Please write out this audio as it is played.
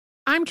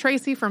I'm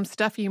Tracy from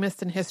Stuff You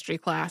Missed in History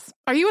class.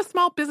 Are you a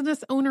small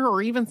business owner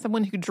or even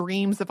someone who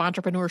dreams of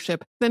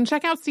entrepreneurship? Then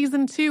check out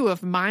Season 2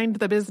 of Mind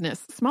the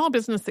Business, Small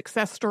Business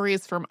Success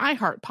Stories from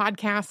iHeart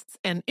Podcasts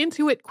and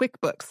Intuit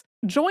QuickBooks.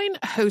 Join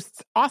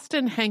hosts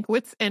Austin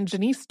Hankwitz and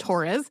Janice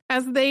Torres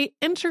as they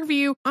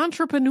interview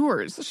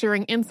entrepreneurs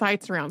sharing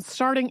insights around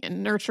starting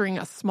and nurturing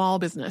a small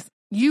business.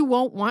 You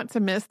won't want to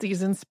miss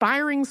these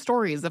inspiring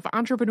stories of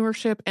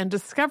entrepreneurship and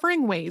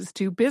discovering ways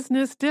to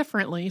business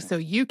differently so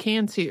you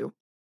can too.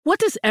 What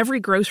does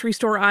every grocery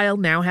store aisle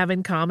now have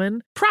in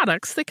common?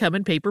 Products that come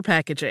in paper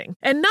packaging.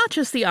 And not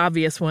just the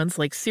obvious ones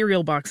like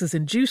cereal boxes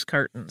and juice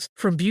cartons.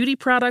 From beauty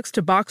products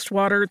to boxed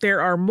water, there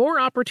are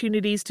more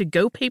opportunities to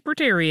go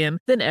papertarian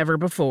than ever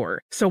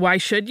before. So why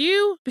should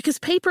you? Because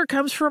paper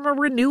comes from a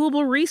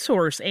renewable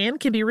resource and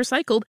can be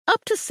recycled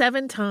up to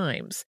 7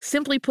 times.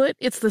 Simply put,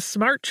 it's the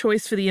smart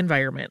choice for the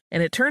environment.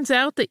 And it turns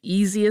out the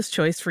easiest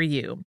choice for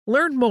you.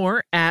 Learn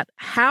more at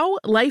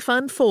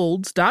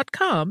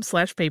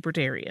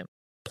howlifeunfolds.com/papertarian.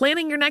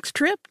 Planning your next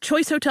trip?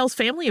 Choice Hotels'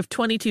 family of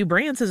 22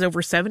 brands has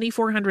over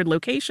 7,400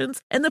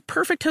 locations and the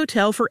perfect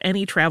hotel for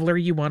any traveler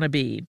you want to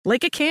be.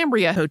 Like a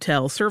Cambria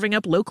hotel serving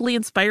up locally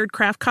inspired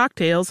craft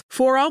cocktails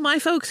for all my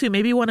folks who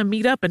maybe want to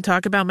meet up and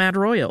talk about Mad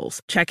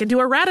Royals. Check into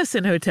a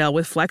Radisson hotel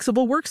with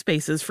flexible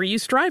workspaces for you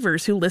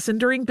strivers who listen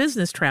during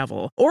business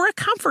travel. Or a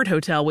Comfort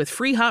hotel with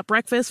free hot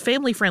breakfast,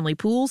 family-friendly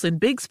pools, and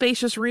big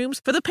spacious rooms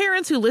for the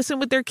parents who listen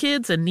with their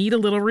kids and need a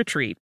little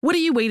retreat. What are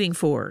you waiting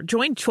for?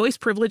 Join Choice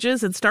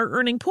Privileges and start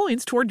earning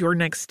points toward your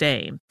next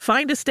stay.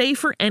 Find a stay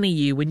for any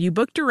you when you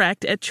book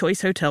direct at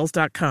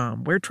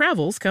choicehotels.com, where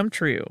travels come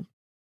true.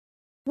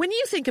 When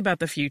you think about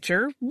the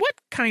future, what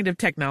kind of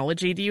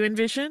technology do you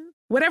envision?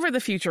 Whatever the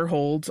future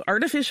holds,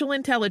 artificial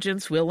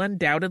intelligence will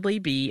undoubtedly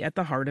be at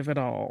the heart of it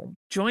all.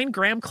 Join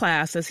Graham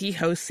Class as he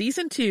hosts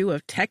Season 2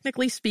 of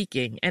Technically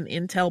Speaking, an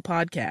Intel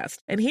podcast,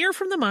 and hear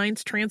from the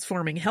minds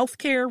transforming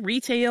healthcare,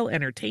 retail,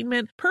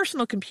 entertainment,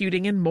 personal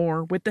computing, and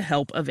more with the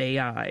help of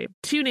AI.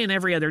 Tune in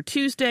every other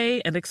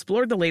Tuesday and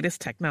explore the latest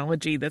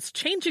technology that's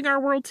changing our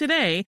world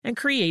today and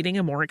creating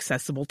a more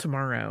accessible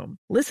tomorrow.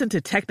 Listen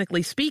to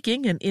Technically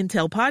Speaking, an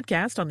Intel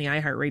podcast on the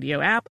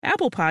iHeartRadio app,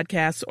 Apple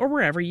Podcasts, or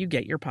wherever you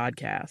get your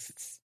podcasts.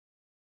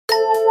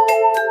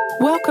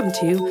 Welcome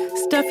to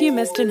Stuff You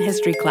Missed in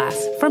History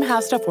class from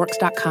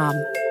HowStuffWorks.com.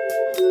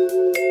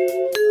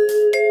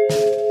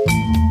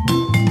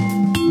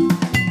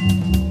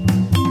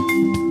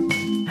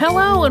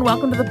 Hello and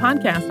welcome to the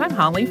podcast. I'm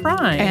Holly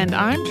Fry. And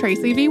I'm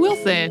Tracy V.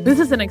 Wilson. This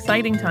is an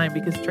exciting time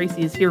because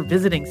Tracy is here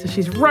visiting, so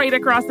she's right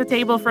across the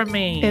table from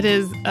me. It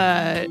is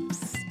a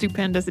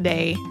stupendous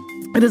day.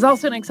 It is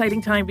also an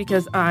exciting time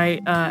because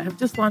I have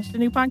just launched a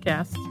new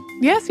podcast.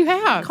 Yes, you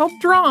have. Called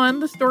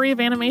Drawn, the Story of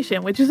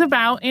Animation, which is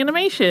about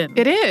animation.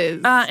 It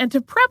is. And to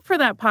prep for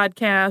that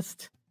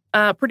podcast,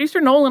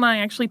 producer Noel and I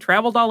actually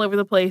traveled all over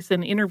the place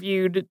and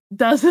interviewed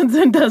dozens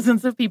and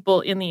dozens of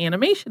people in the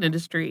animation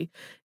industry.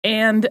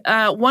 And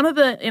one of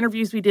the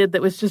interviews we did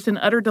that was just an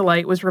utter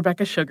delight was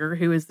Rebecca Sugar,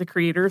 who is the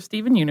creator of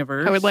Steven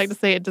Universe. I would like to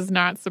say it does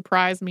not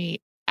surprise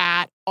me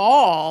at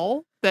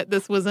all that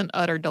this was an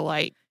utter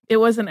delight. It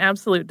was an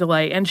absolute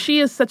delight. And she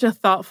is such a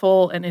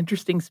thoughtful and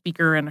interesting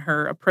speaker, and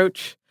her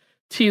approach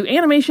to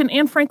animation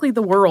and, frankly,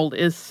 the world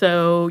is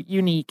so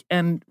unique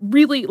and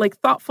really,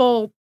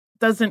 thoughtful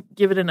doesn't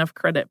give it enough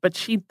credit. But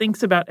she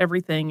thinks about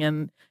everything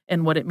and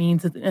what it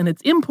means and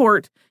its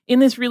import in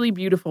this really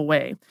beautiful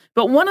way.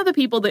 But one of the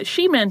people that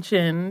she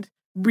mentioned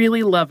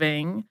really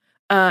loving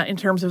in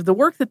terms of the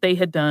work that they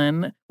had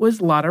done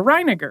was Lotte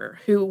Reiniger,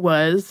 who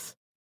was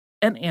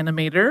an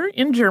animator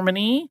in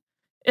Germany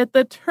at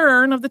the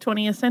turn of the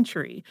 20th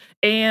century.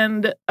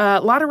 And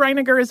Lotte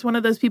Reiniger is one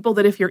of those people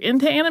that if you're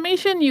into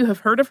animation, you have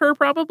heard of her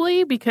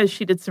probably because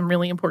she did some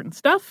really important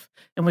stuff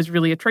and was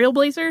really a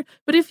trailblazer.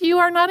 But if you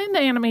are not into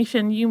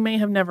animation, you may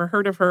have never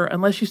heard of her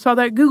unless you saw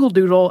that Google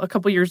Doodle a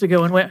couple years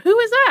ago and went, who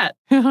is that?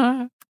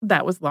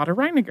 That was Lotte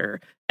Reiniger.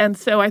 And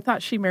so I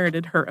thought she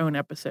merited her own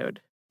episode.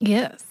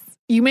 Yes.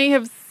 You may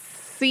have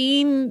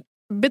seen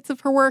bits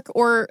of her work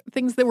or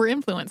things that were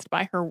influenced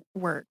by her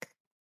work.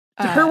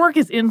 Her work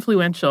is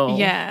influential.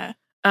 Yeah.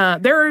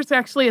 There is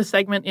actually a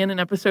segment in an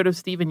episode of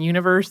Steven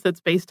Universe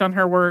that's based on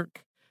her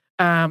work.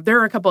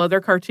 There are a couple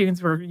other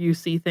cartoons where you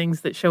see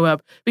things that show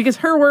up because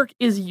her work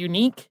is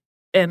unique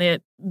and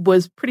it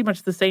was pretty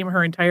much the same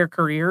her entire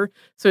career.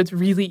 So it's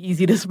really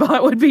easy to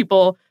spot when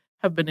people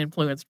have been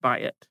influenced by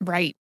it.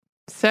 Right.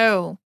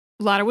 So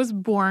Lotte was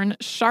born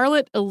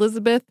Charlotte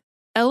Elizabeth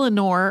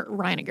Eleanor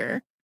Reiniger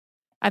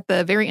at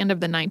the very end of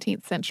the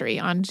 19th century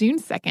on June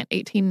 2nd,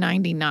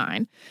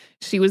 1899.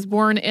 She was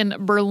born in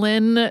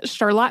Berlin,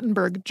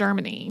 Charlottenburg,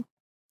 Germany.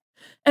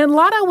 And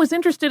Lotte was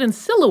interested in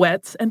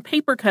silhouettes and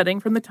paper cutting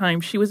from the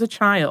time she was a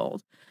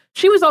child.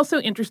 She was also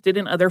interested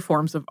in other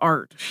forms of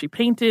art. She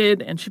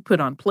painted and she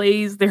put on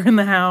plays there in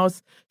the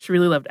house. She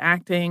really loved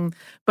acting.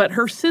 But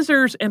her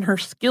scissors and her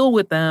skill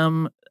with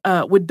them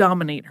would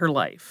dominate her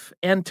life.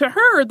 And to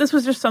her, this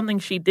was just something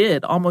she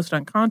did almost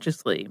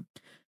unconsciously.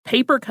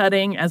 Paper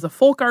cutting as a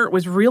folk art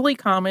was really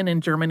common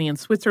in Germany and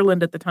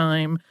Switzerland at the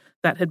time.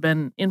 that had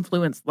been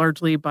influenced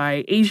largely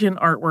by Asian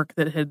artwork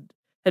that had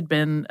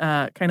been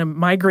kind of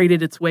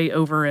migrated its way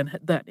over, and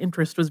that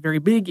interest was very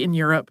big in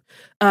Europe.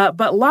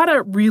 But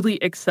Lotte really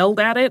excelled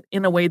at it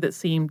in a way that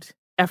seemed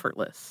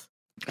effortless.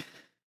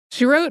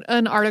 She wrote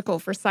an article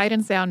for Sight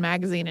and Sound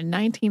magazine in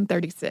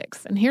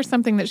 1936, and here's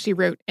something that she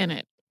wrote in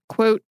it.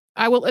 Quote,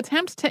 "I will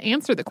attempt to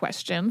answer the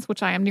questions,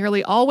 which I am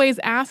nearly always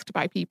asked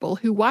by people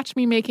who watch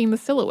me making the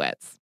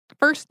silhouettes.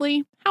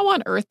 Firstly, how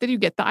on earth did you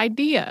get the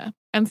idea?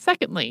 And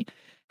secondly,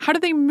 how do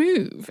they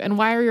move, and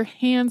why are your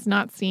hands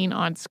not seen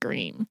on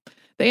screen?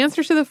 The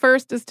answer to the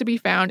first is to be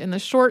found in the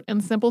short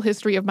and simple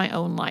history of my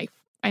own life.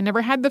 I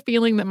never had the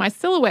feeling that my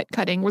silhouette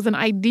cutting was an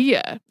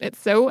idea. It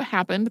so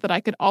happened that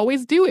I could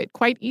always do it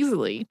quite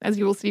easily, as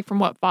you will see from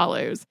what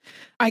follows.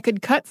 I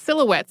could cut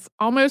silhouettes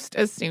almost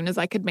as soon as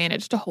I could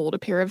manage to hold a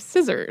pair of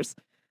scissors.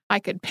 I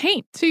could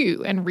paint,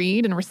 too, and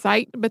read and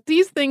recite, but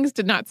these things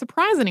did not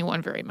surprise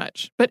anyone very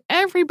much. But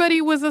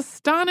everybody was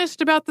astonished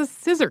about the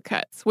scissor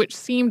cuts, which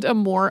seemed a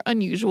more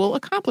unusual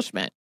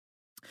accomplishment."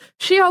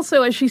 She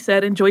also, as she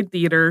said, enjoyed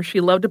theater.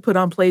 She loved to put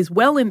on plays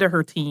well into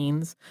her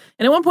teens.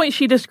 And at one point,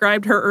 she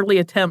described her early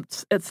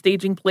attempts at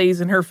staging plays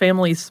in her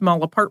family's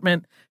small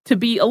apartment to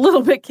be a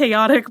little bit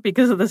chaotic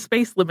because of the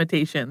space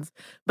limitations.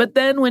 But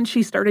then when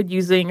she started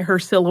using her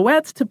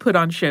silhouettes to put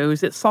on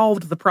shows, it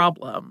solved the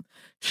problem.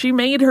 She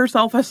made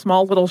herself a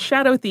small little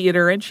shadow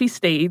theater, and she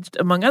staged,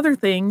 among other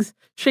things,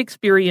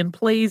 Shakespearean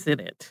plays in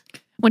it.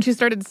 When she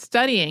started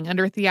studying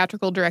under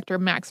theatrical director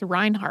Max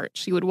Reinhardt,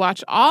 she would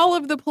watch all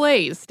of the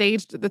plays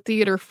staged at the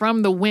theater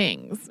from the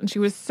wings. And she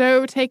was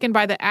so taken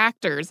by the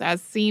actors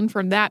as seen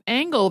from that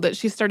angle that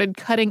she started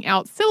cutting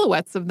out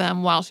silhouettes of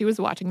them while she was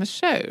watching the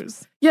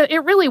shows. Yeah,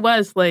 it really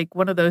was like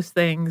one of those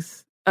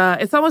things.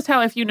 It's almost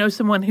how if you know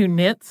someone who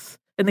knits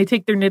and they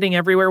take their knitting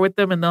everywhere with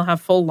them and they'll have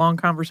full, long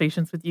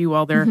conversations with you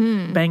while they're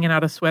banging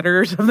out a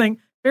sweater or something.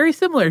 Very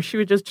similar. She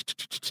would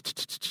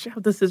just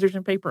have the scissors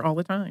and paper all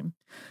the time.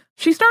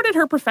 She started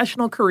her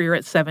professional career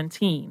at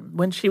 17,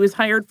 when she was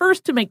hired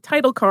first to make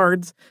title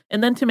cards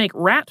and then to make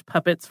rat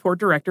puppets for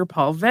director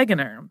Paul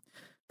Wegener.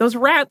 Those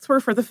rats were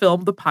for the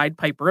film The Pied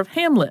Piper of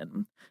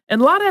Hamelin.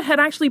 And Lotte had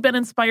actually been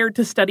inspired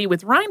to study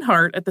with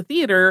Reinhardt at the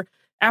theater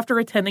after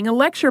attending a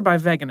lecture by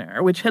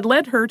Wegener, which had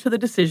led her to the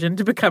decision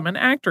to become an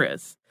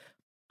actress.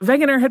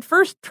 Wegener had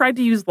first tried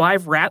to use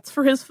live rats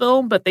for his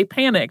film, but they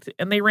panicked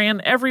and they ran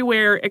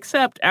everywhere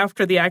except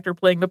after the actor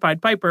playing the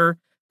Pied Piper,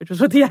 which was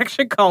what the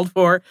action called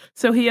for.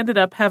 So he ended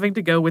up having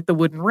to go with the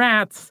wooden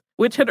rats,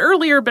 which had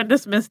earlier been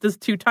dismissed as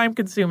too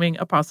time-consuming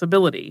a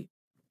possibility.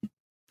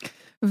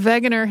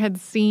 Wegener had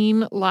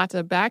seen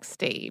Lotte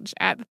backstage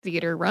at the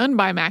theater run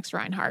by Max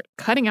Reinhardt,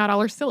 cutting out all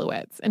her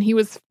silhouettes, and he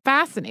was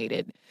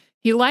fascinated.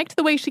 He liked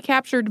the way she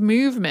captured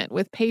movement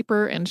with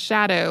paper and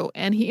shadow,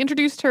 and he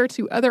introduced her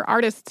to other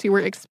artists who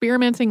were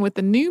experimenting with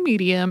the new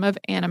medium of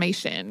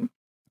animation.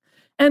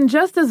 And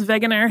just as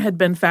Wegener had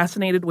been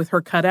fascinated with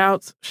her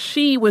cutouts,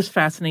 she was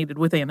fascinated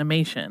with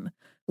animation.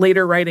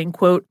 Later writing,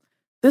 quote,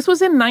 "This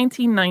was in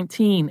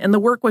 1919, and the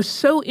work was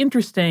so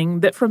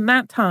interesting that from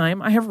that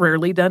time I have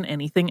rarely done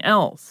anything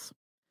else."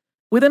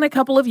 Within a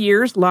couple of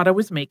years, Lotte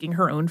was making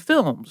her own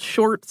films,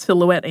 short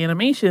silhouette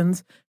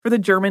animations for the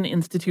German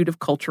Institute of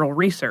Cultural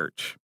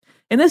Research.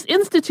 And this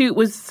institute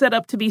was set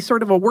up to be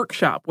sort of a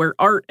workshop where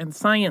art and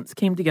science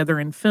came together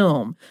in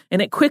film,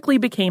 and it quickly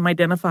became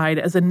identified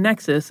as a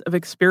nexus of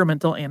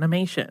experimental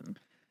animation.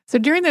 So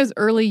during those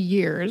early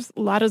years,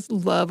 Lotte's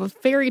love of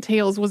fairy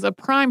tales was a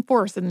prime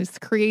force in this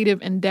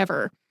creative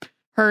endeavor.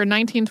 Her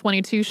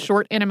 1922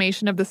 short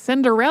animation of the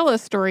Cinderella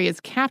story is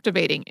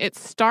captivating. It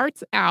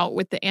starts out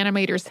with the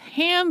animator's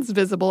hands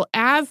visible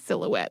as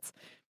silhouettes.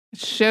 It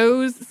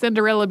shows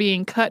Cinderella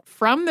being cut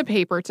from the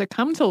paper to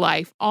come to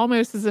life,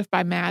 almost as if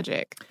by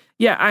magic.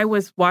 Yeah, I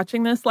was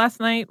watching this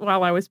last night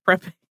while I was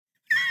prepping.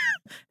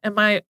 And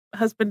my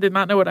husband did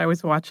not know what I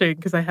was watching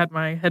because I had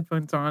my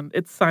headphones on.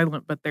 It's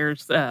silent, but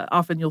there's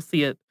often you'll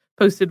see it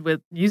posted with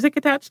music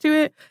attached to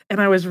it.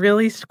 And I was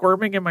really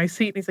squirming in my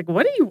seat. And he's like,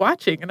 "What are you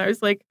watching?" And I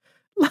was like,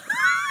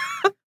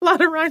 Lotte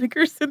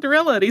Reineker's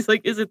Cinderella. And he's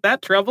like, "Is it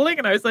that troubling?"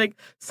 And I was like,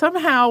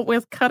 somehow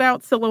with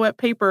cutout silhouette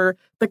paper,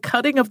 the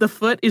cutting of the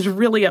foot is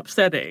really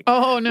upsetting.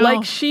 Oh, no.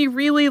 Like she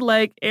really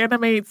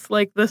animates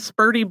like the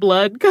spurty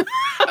blood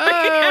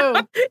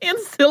in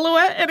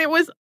silhouette. And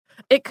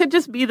it could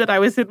just be that I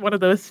was in one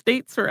of those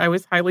states where I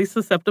was highly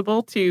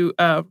susceptible to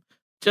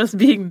just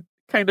being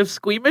kind of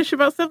squeamish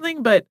about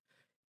something. But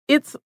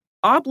it's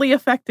oddly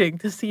affecting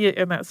to see it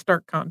in that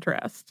stark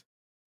contrast.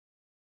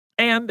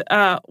 And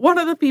one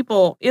of the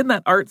people in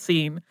that art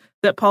scene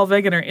that Paul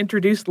Wegener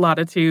introduced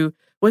Lotte to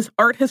was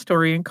art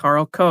historian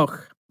Carl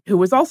Koch, who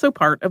was also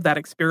part of that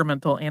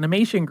experimental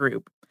animation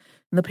group.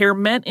 And the pair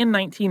met in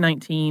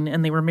 1919,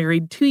 and they were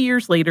married 2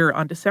 years later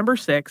on December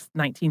 6,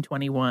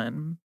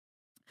 1921.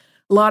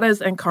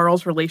 Lotte's and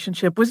Carl's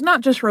relationship was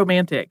not just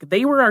romantic.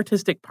 They were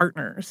artistic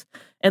partners,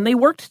 and they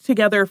worked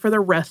together for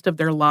the rest of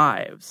their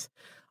lives.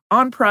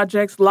 On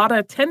projects,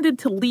 Lotte tended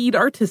to lead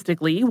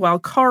artistically, while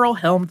Carl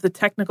helmed the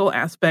technical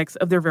aspects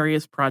of their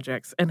various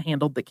projects and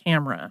handled the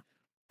camera.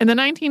 In the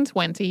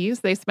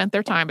 1920s, they spent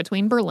their time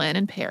between Berlin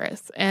and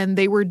Paris, and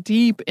they were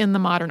deep in the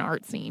modern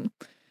art scene.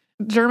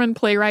 German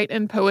playwright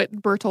and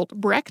poet Bertolt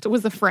Brecht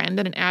was a friend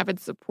and an avid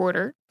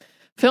supporter.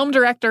 Film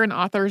director and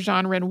author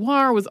Jean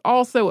Renoir was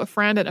also a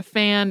friend and a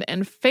fan,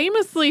 and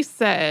famously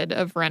said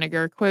of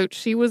Reiniger, quote,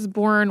 "She was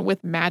born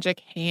with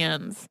magic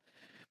hands."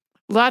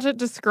 Lotte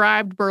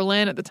described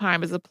Berlin at the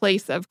time as a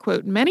place of,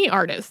 quote, "many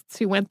artists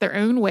who went their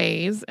own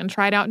ways and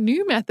tried out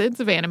new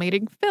methods of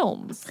animating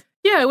films."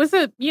 Yeah, it was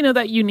that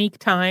unique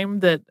time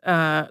that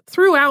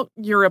throughout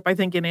Europe, I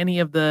think in any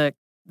of the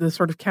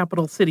sort of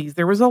capital cities,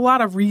 there was a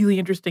lot of really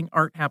interesting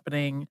art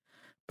happening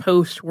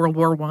post World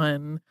War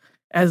I,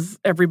 as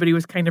everybody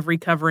was kind of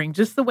recovering.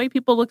 Just the way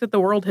people looked at the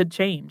world had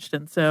changed.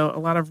 And so a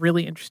lot of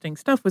really interesting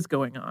stuff was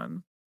going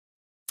on.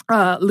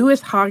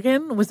 Louis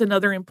Hagen was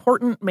another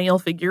important male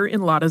figure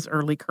in Lotte's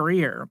early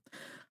career.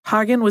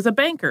 Hagen was a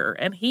banker,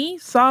 and he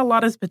saw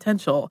Lotte's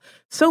potential,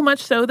 so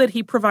much so that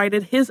he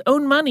provided his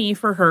own money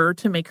for her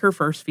to make her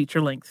first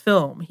feature-length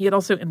film. He had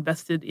also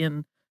invested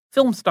in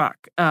film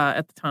stock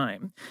at the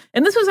time.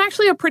 And this was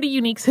actually a pretty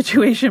unique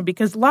situation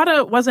because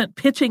Lotte wasn't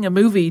pitching a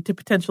movie to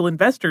potential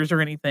investors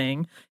or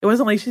anything. It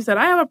wasn't like she said,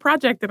 "I have a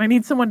project and I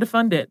need someone to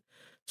fund it."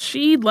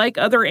 She, like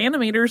other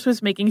animators,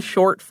 was making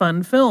short,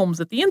 fun films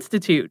at the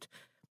Institute.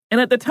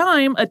 And at the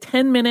time, a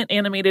 10-minute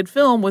animated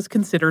film was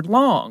considered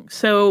long.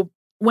 So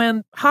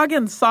when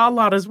Hagen saw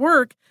Lotte's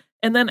work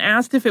and then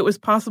asked if it was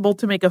possible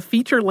to make a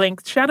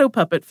feature-length shadow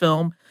puppet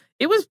film,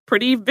 it was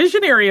pretty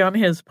visionary on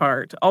his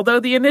part, although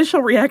the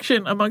initial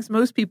reaction amongst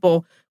most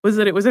people was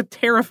that it was a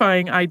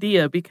terrifying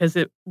idea because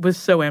it was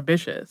so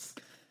ambitious.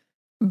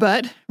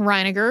 But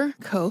Reiniger,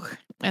 Koch,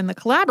 and the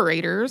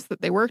collaborators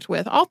that they worked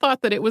with all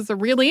thought that it was a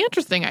really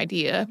interesting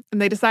idea, and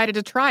they decided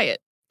to try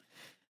it.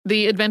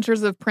 The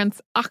Adventures of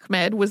Prince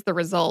Ahmed was the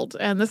result,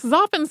 and this is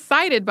often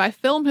cited by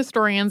film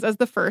historians as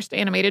the first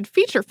animated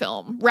feature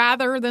film,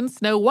 rather than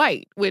Snow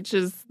White, which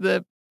is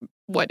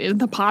what in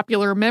the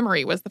popular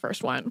memory was the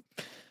first one.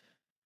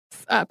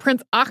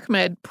 Prince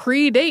Ahmed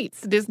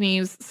predates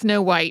Disney's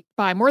Snow White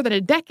by more than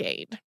a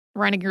decade.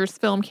 Reiniger's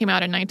film came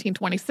out in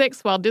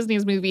 1926, while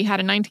Disney's movie had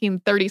a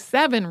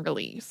 1937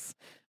 release.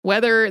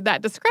 Whether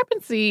that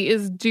discrepancy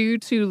is due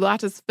to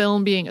Lotte's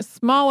film being a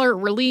smaller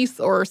release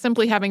or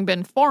simply having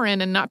been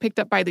foreign and not picked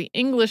up by the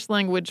English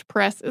language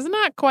press is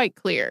not quite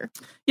clear.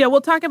 Yeah, we'll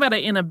talk about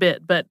it in a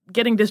bit, but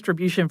getting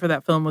distribution for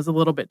that film was a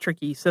little bit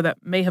tricky, so that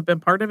may have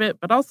been part of it.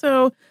 But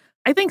also,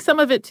 I think some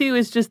of it, too,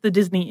 is just the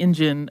Disney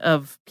engine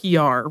of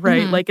PR,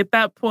 right? Mm-hmm. Like, at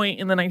that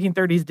point in the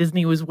 1930s,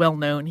 Disney was well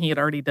known. He had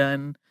already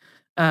done,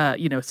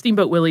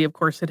 Steamboat Willie, of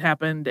course, had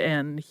happened,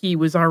 and he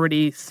was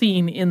already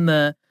seen in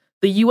the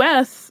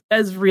U.S.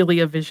 as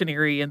really a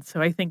visionary. And so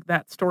I think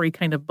that story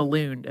kind of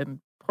ballooned, and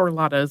poor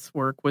Lotte's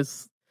work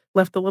was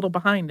left a little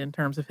behind in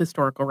terms of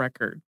historical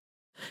record.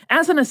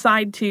 As an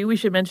aside, too, we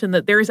should mention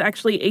that there is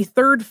actually a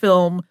third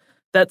film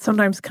that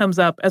sometimes comes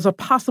up as a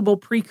possible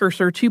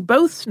precursor to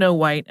both Snow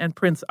White and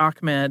Prince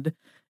Ahmed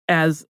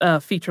as a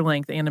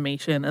feature-length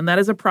animation. And that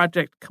is a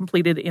project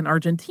completed in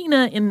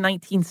Argentina in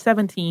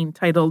 1917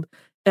 titled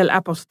El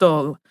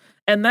Apostol.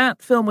 And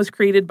that film was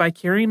created by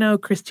Quirino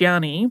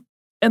Cristiani.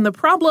 And the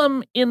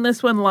problem in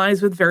this one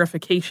lies with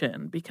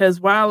verification, because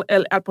while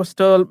El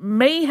Apostol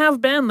may have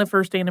been the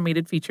first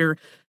animated feature,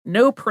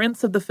 no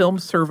prints of the film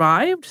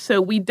survived, so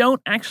we don't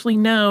actually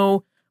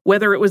know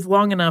whether it was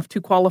long enough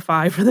to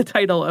qualify for the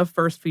title of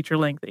first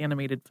feature-length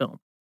animated film.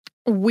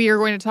 We are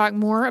going to talk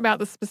more about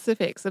the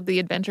specifics of the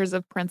Adventures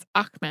of Prince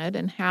Ahmed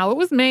and how it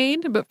was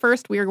made, but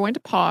first we are going to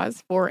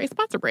pause for a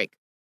sponsor break.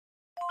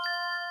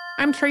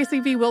 I'm Tracy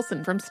V.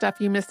 Wilson from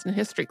Stuff You Missed in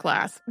History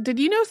Class. Did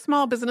you know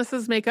small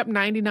businesses make up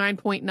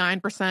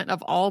 99.9%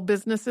 of all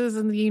businesses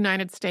in the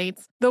United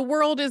States? The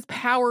world is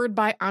powered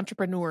by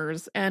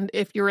entrepreneurs, and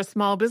if you're a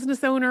small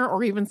business owner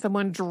or even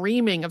someone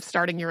dreaming of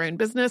starting your own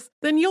business,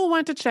 then you'll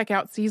want to check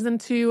out Season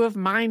 2 of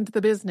Mind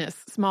the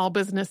Business, Small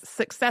Business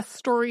Success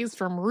Stories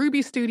from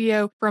Ruby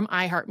Studio, from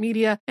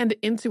iHeartMedia, and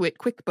Intuit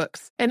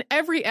QuickBooks. And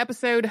every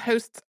episode,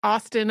 hosts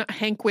Austin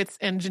Hankwitz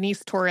and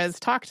Janice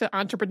Torres talk to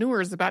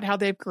entrepreneurs about how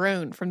they've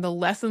grown from the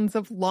lessons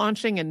of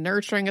launching and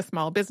nurturing a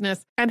small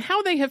business and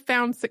how they have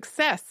found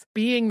success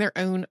being their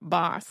own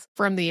boss.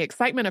 From the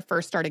excitement of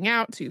first starting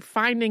out to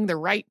finding the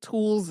right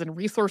tools and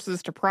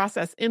resources to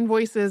process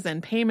invoices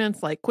and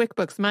payments like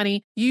QuickBooks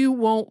Money, you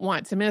won't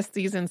want to miss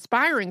these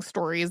inspiring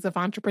stories of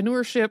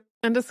entrepreneurship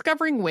and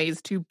discovering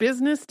ways to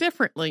business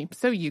differently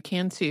so you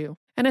can too.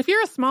 And if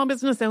you're a small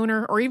business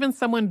owner or even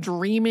someone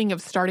dreaming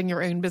of starting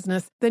your own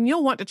business, then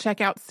you'll want to check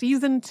out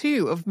Season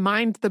 2 of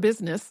Mind the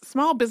Business,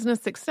 Small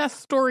Business Success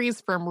Stories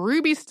from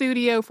Ruby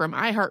Studio, from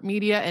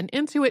iHeartMedia, and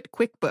Intuit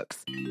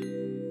QuickBooks.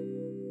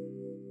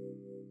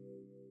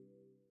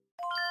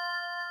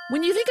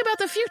 When you think about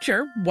the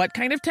future, what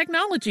kind of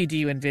technology do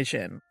you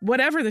envision?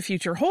 Whatever the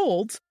future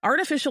holds,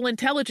 artificial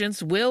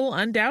intelligence will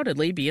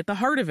undoubtedly be at the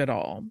heart of it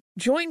all.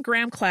 Join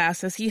Graham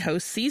Class as he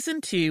hosts Season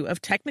 2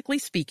 of Technically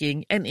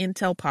Speaking, an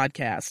Intel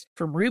podcast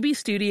from Ruby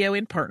Studio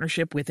in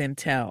partnership with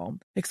Intel.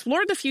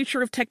 Explore the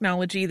future of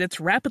technology that's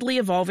rapidly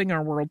evolving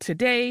our world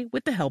today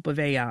with the help of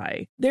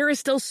AI. There is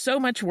still so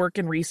much work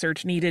and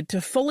research needed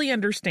to fully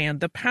understand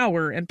the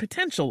power and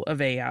potential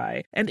of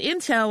AI, and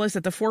Intel is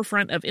at the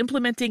forefront of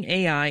implementing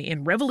AI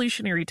in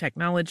revolutionary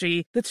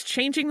technology that's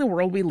changing the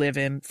world we live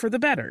in for the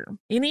better.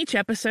 In each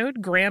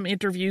episode, Graham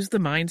interviews the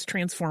minds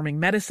transforming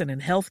medicine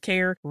and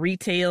healthcare,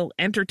 retail,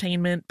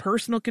 entertainment,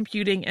 personal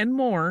computing, and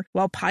more,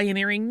 while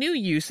pioneering new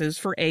uses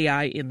for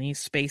AI in these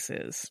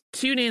spaces.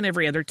 Tune in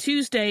every other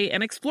Tuesday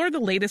and explore the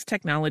latest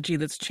technology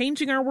that's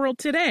changing our world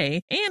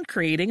today and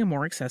creating a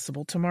more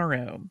accessible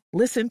tomorrow.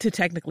 Listen to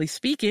Technically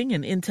Speaking,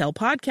 an Intel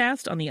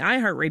podcast on the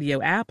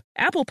iHeartRadio app,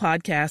 Apple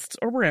Podcasts,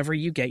 or wherever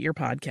you get your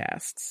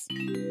podcasts.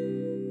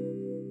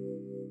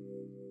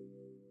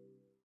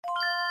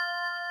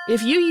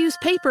 If you use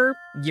paper,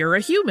 you're a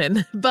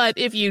human. But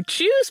if you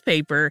choose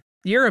paper,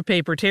 you're a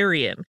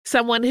papertarian,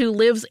 someone who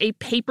lives a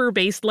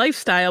paper-based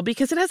lifestyle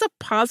because it has a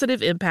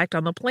positive impact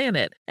on the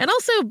planet. And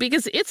also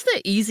because it's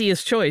the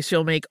easiest choice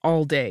you'll make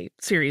all day.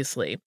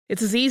 Seriously.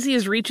 It's as easy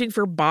as reaching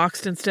for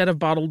boxed instead of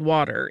bottled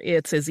water.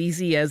 It's as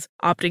easy as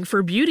opting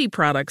for beauty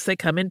products that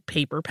come in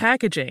paper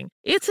packaging.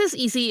 It's as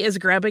easy as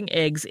grabbing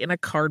eggs in a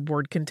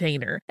cardboard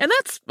container. And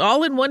that's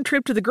all in one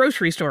trip to the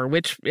grocery store,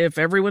 which, if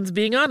everyone's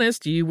being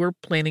honest, you were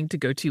planning to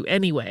go to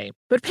anyway.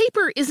 But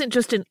paper isn't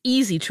just an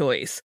easy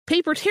choice.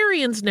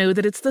 Papertarians know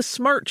that it's the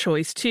smart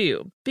choice,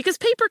 too. Because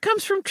paper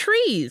comes from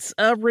trees,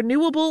 a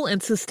renewable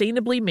and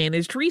sustainably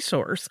managed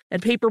resource.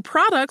 And paper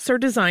products are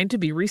designed to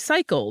be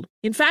recycled.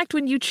 In fact,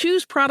 when you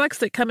choose products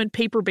that come in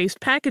paper-based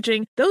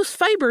packaging, those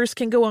fibers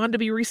can go on to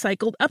be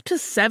recycled up to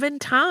 7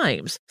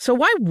 times. So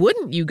why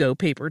wouldn't you go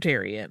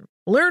papertarian?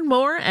 Learn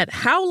more at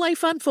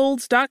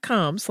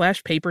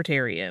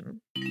howlifeunfolds.com/papertarian.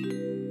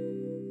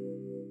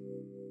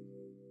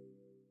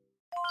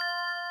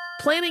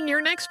 Planning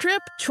your next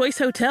trip? Choice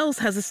Hotels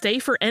has a stay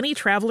for any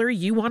traveler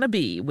you want to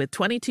be, with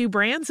 22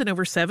 brands and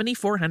over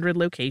 7,400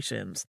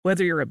 locations.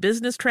 Whether you're a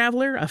business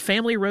traveler, a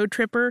family road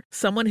tripper,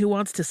 someone who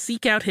wants to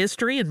seek out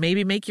history and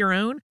maybe make your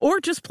own, or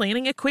just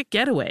planning a quick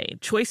getaway,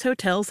 Choice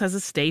Hotels has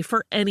a stay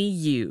for any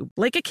you.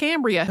 Like a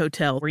Cambria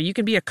Hotel, where you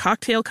can be a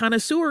cocktail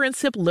connoisseur and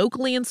sip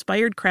locally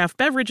inspired craft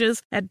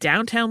beverages at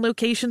downtown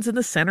locations in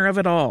the center of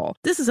it all.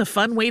 This is a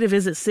fun way to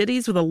visit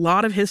cities with a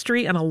lot of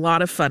history and a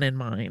lot of fun in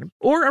mind.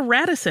 Or a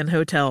Radisson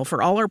Hotel,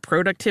 for all our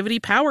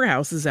productivity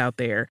powerhouses out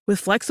there. With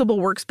flexible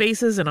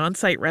workspaces and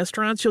on-site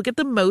restaurants, you'll get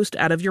the most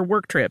out of your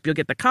work trip. You'll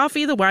get the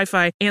coffee, the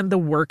Wi-Fi, and the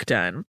work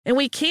done. And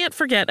we can't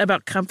forget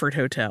about Comfort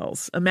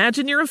Hotels.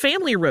 Imagine you're a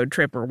family road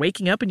tripper,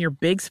 waking up in your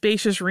big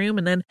spacious room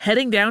and then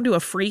heading down to a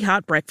free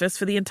hot breakfast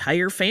for the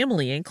entire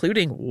family,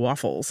 including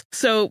waffles.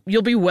 So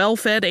you'll be well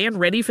fed and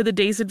ready for the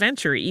day's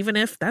adventure, even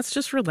if that's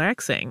just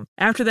relaxing.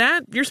 After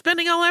that, you're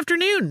spending all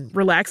afternoon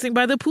relaxing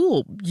by the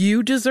pool.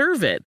 You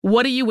deserve it.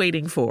 What are you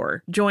waiting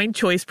for? Join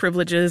Choice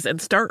Privileges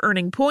and start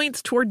earning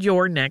points toward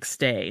your next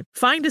stay.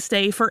 Find a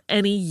stay for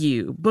any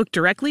you. Book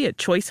directly at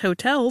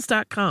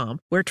choicehotels.com,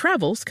 where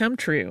travels come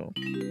true.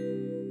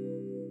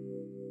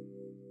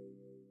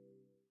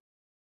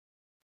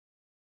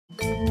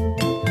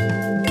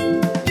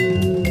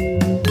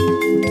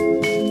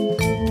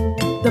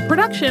 The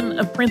production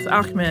of Prince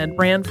Ahmed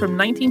ran from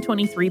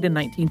 1923 to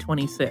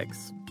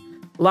 1926.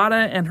 Lada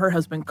and her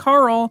husband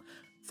Carl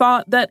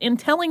thought that in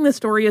telling the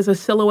story as a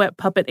silhouette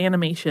puppet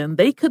animation,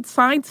 they could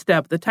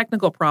sidestep the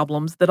technical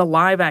problems that a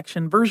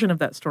live-action version of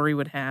that story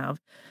would have,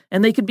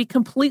 and they could be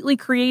completely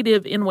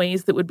creative in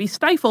ways that would be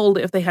stifled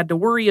if they had to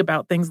worry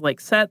about things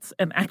like sets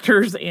and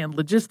actors and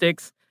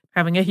logistics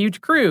having a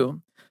huge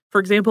crew.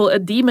 For example, a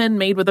demon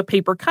made with a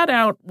paper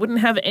cutout wouldn't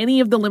have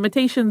any of the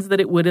limitations that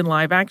it would in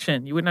live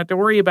action. You wouldn't have to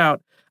worry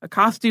about a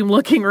costume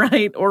looking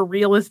right or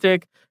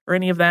realistic or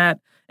any of that.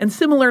 And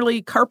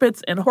similarly,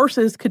 carpets and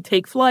horses could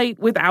take flight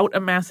without a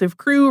massive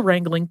crew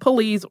wrangling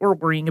pulleys or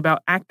worrying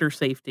about actor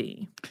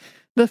safety.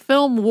 The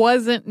film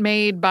wasn't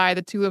made by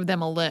the two of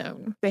them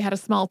alone. They had a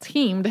small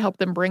team to help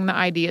them bring the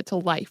idea to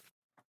life.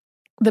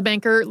 The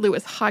banker,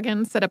 Louis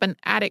Hagen, set up an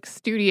attic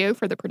studio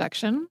for the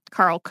production.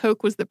 Carl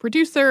Koch was the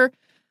producer.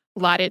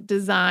 Ladet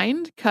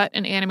designed, cut,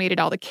 and animated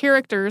all the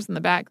characters and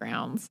the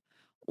backgrounds.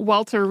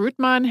 Walter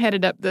Ruttmann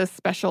headed up the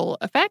special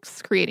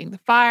effects, creating the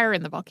fire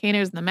and the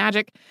volcanoes and the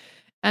magic.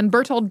 And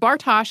Bertold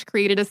Bartosch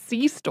created a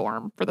sea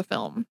storm for the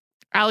film.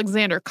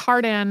 Alexander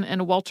Cardan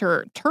and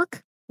Walter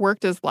Turk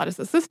worked as Lada's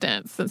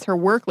assistants since her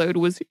workload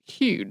was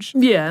huge.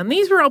 Yeah, and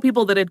these were all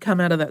people that had come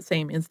out of that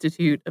same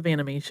Institute of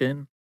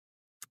Animation.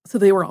 So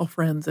they were all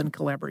friends and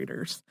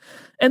collaborators.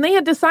 And they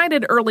had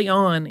decided early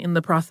on in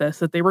the process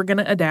that they were going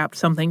to adapt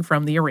something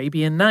from the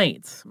Arabian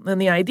Nights. And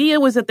the idea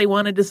was that they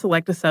wanted to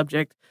select a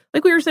subject,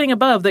 like we were saying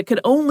above, that could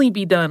only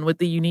be done with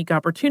the unique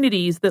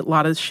opportunities that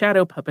Lada's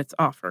shadow puppets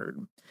offered.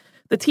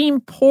 The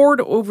team pored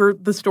over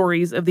the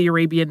stories of the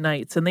Arabian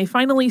Nights, and they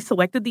finally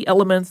selected the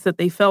elements that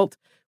they felt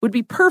would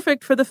be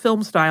perfect for the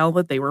film style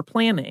that they were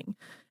planning.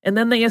 And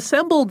then they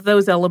assembled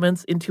those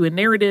elements into a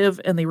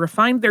narrative, and they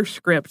refined their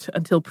script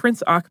until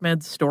Prince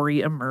Ahmed's story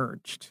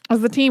emerged.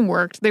 As the team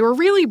worked, they were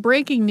really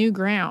breaking new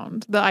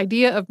ground. The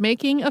idea of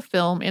making a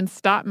film in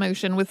stop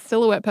motion with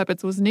silhouette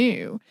puppets was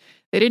new.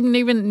 They didn't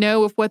even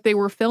know if what they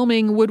were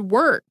filming would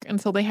work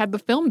until they had the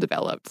film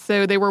developed.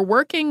 So they were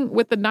working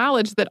with the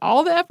knowledge that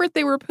all the effort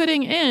they were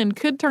putting in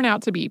could turn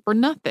out to be for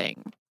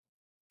nothing.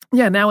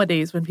 Yeah,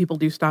 nowadays when people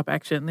do stop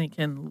action, they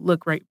can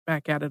look right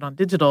back at it on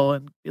digital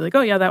and be like,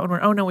 oh yeah, that one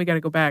worked. Oh no, we got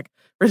to go back.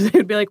 Whereas they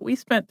would be like, we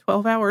spent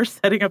 12 hours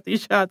setting up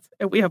these shots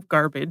and we have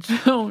garbage.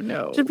 Oh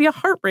no. It should be a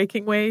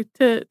heartbreaking way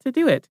to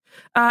do it.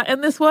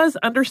 And this was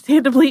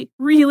understandably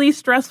really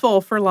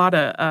stressful for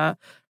Lada.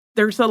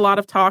 There's a lot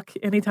of talk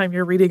anytime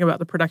you're reading about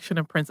the production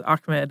of Prince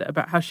Ahmed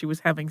about how she was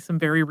having some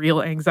very real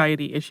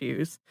anxiety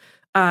issues.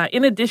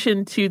 In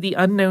addition to the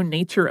unknown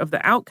nature of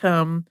the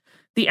outcome,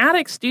 the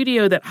attic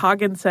studio that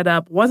Hagen set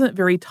up wasn't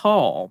very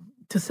tall.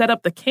 To set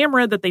up the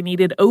camera that they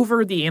needed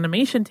over the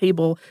animation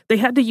table, they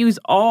had to use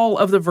all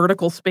of the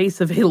vertical space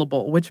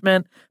available, which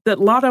meant that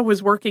Lada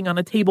was working on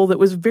a table that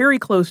was very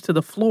close to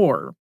the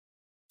floor.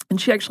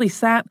 And she actually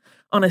sat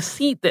on a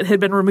seat that had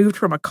been removed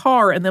from a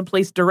car and then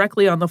placed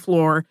directly on the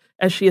floor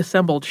as she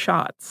assembled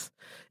shots.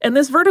 And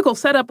this vertical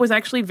setup was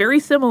actually very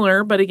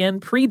similar, but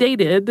again,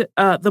 predated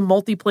the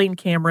multiplane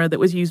camera that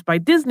was used by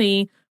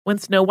Disney when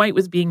Snow White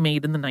was being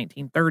made in the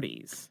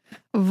 1930s.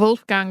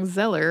 Wolfgang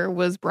Zeller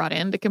was brought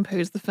in to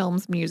compose the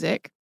film's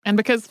music. And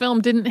because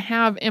film didn't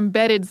have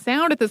embedded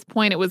sound at this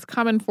point, it was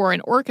common for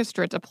an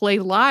orchestra to play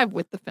live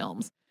with the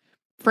films.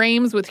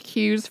 Frames with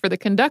cues for the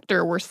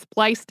conductor were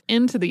spliced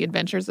into the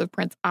adventures of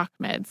Prince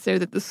Ahmed so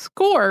that the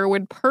score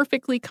would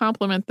perfectly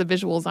complement the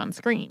visuals on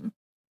screen.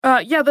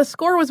 The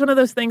score was one of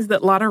those things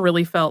that Lada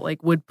really felt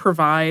like would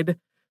provide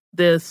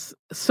this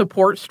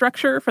support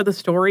structure for the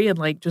story and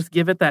like just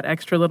give it that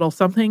extra little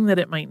something that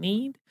it might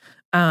need.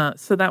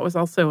 So that was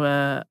also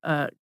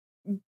a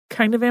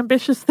kind of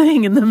ambitious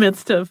thing in the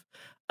midst of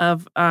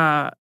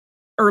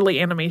early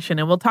animation.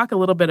 And we'll talk a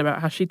little bit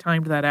about how she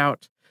timed that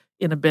out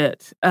in a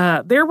bit.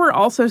 There were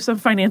also some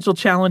financial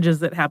challenges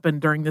that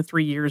happened during the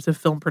 3 years of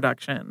film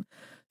production.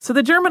 So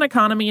the German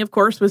economy, of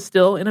course, was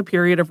still in a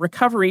period of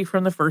recovery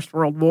from the First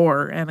World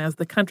War. And as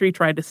the country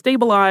tried to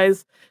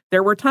stabilize,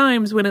 there were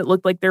times when it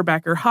looked like their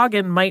backer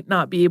Hagen might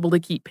not be able to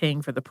keep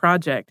paying for the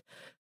project.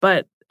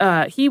 But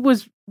he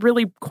was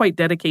really quite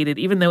dedicated,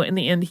 even though in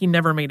the end he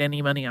never made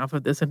any money off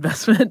of this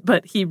investment,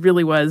 but he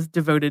really was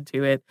devoted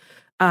to it.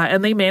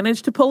 And they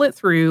managed to pull it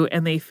through,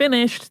 and they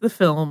finished the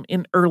film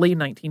in early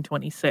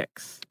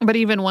 1926. But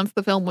even once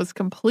the film was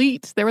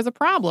complete, there was a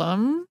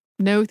problem.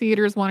 No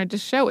theaters wanted to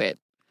show it.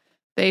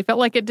 They felt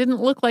like it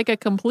didn't look like a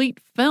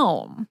complete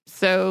film.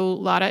 So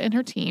Lada and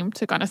her team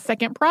took on a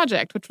second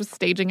project, which was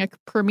staging a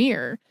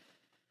premiere.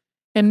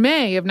 In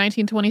May of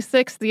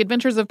 1926, The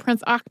Adventures of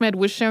Prince Ahmed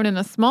was shown in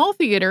a small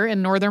theater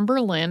in northern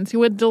Berlin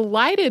to a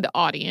delighted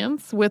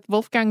audience, with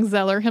Wolfgang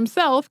Zeller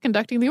himself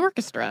conducting the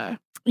orchestra.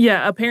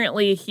 Yeah,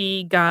 apparently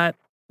he got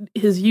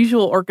his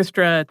usual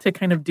orchestra to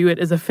kind of do it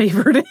as a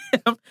favor to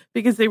him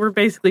because they were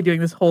basically doing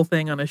this whole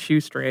thing on a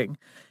shoestring.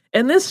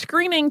 And this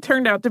screening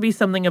turned out to be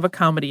something of a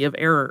comedy of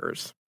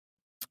errors.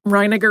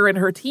 Reiniger and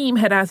her team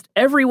had asked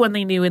everyone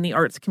they knew in the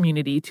arts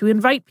community to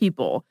invite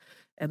people.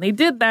 And they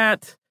did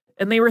that.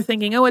 And they were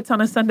thinking, oh, it's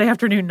on a Sunday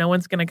afternoon. No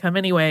one's going to come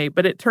anyway.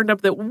 But it turned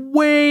up that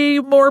way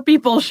more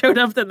people showed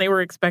up than they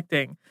were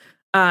expecting.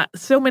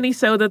 So many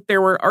so that there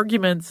were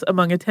arguments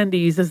among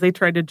attendees as they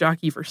tried to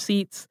jockey for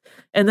seats.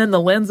 And then the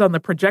lens on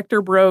the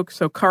projector broke.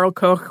 So Karl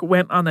Koch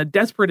went on a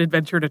desperate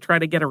adventure to try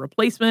to get a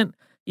replacement.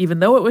 Even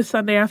though it was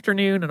Sunday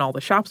afternoon and all the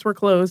shops were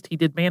closed, he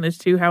did manage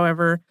to,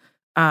 however,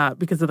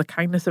 because of the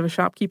kindness of a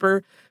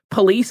shopkeeper.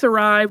 Police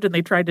arrived and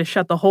they tried to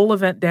shut the whole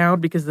event down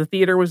because the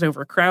theater was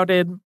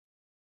overcrowded.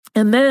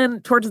 And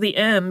then towards the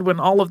end, when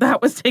all of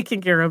that was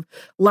taken care of,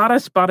 Lada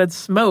spotted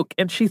smoke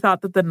and she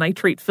thought that the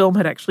nitrate film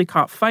had actually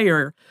caught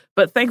fire.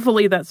 But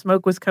thankfully, that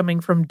smoke was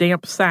coming from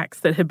damp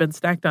sacks that had been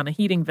stacked on a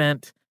heating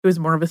vent. It was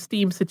more of a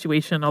steam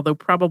situation, although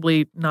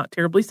probably not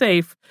terribly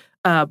safe.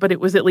 But it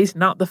was at least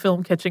not the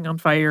film catching on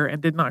fire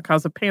and did not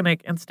cause a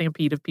panic and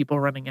stampede of people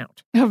running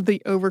out. Of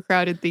the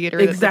overcrowded theater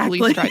exactly.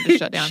 that the police tried to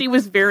shut down. She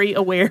was very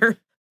aware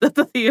that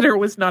the theater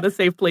was not a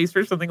safe place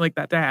for something like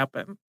that to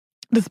happen.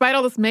 Despite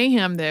all this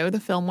mayhem, though, the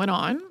film went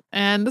on,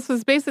 and this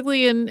was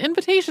basically an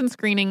invitation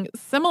screening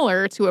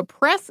similar to a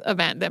press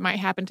event that might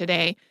happen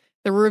today.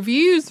 The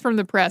reviews from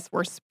the press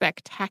were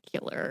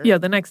spectacular. Yeah,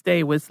 the next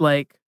day was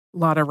like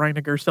Lada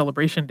Reiniger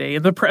celebration day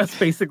in the press,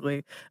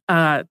 basically.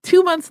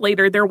 2 months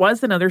later, there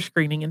was another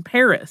screening in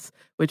Paris,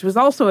 which was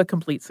also a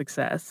complete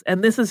success,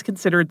 and this is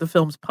considered the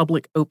film's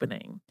public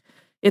opening.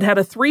 It had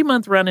a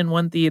 3-month run in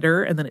one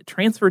theater, and then it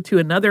transferred to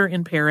another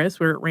in Paris,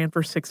 where it ran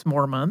for 6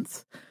 more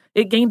months.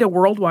 It gained a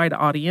worldwide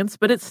audience,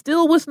 but it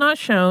still was not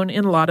shown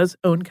in Lada's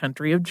own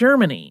country of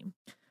Germany.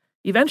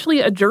 Eventually,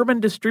 a German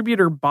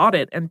distributor bought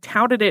it and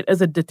touted it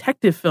as a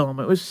detective film.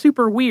 It was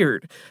super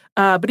weird.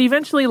 But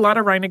eventually, Lotte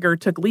Reiniger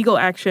took legal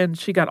action.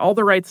 She got all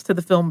the rights to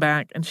the film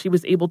back, and she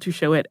was able to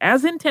show it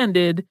as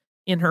intended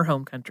in her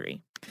home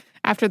country.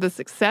 After the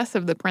success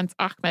of the Prince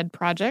Ahmed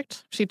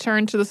project, she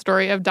turned to the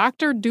story of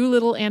Dr.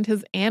 Dolittle and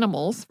his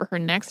animals for her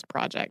next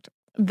project.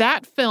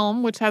 That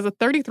film, which has a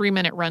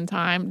 33-minute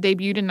runtime,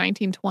 debuted in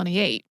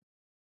 1928.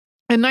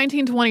 In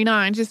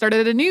 1929, she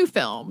started a new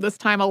film, this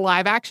time a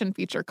live-action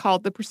feature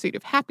called The Pursuit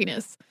of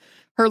Happiness.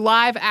 Her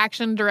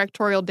live-action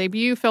directorial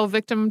debut fell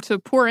victim to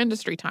poor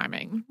industry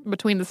timing.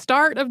 Between the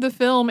start of the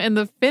film and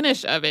the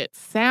finish of it,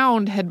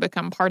 sound had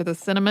become part of the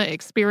cinema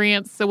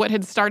experience, so what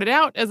had started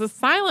out as a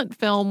silent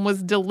film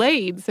was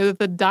delayed so that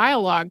the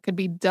dialogue could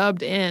be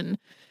dubbed in.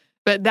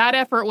 But that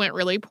effort went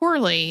really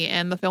poorly,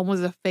 and the film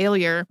was a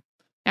failure.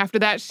 After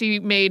that, she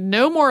made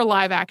no more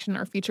live-action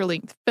or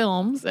feature-length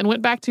films and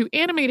went back to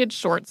animated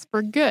shorts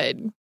for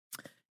good.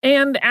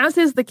 And as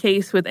is the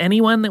case with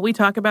anyone that we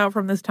talk about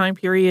from this time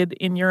period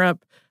in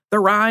Europe, the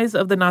rise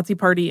of the Nazi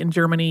Party in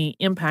Germany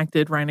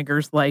impacted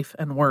Reiniger's life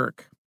and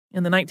work.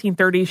 In the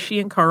 1930s, she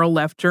and Karl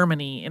left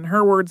Germany. In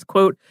her words,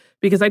 quote,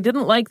 "because I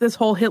didn't like this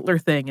whole Hitler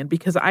thing and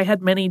because I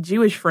had many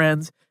Jewish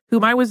friends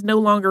whom I was no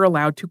longer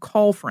allowed to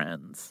call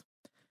friends."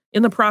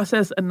 In the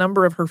process, a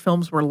number of her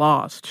films were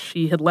lost.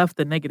 She had left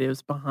the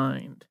negatives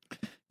behind.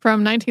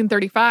 From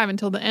 1935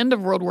 until the end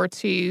of World War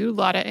II,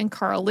 Lotte and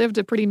Karl lived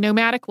a pretty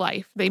nomadic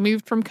life. They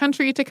moved from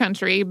country to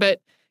country,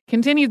 but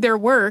continued their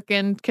work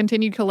and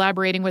continued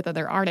collaborating with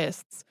other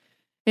artists.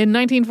 In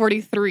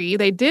 1943,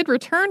 they did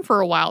return for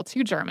a while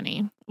to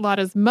Germany.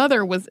 Lotte's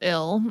mother was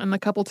ill, and the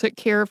couple took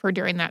care of her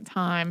during that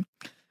time.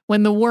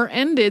 When the war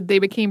ended, they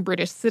became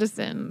British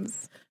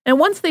citizens. And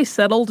once they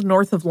settled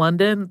north of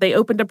London, they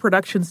opened a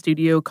production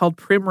studio called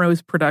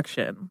Primrose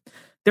Production.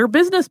 Their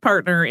business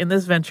partner in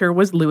this venture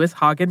was Louis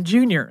Hagen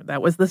Jr.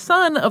 That was the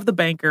son of the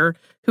banker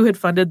who had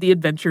funded the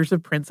adventures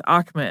of Prince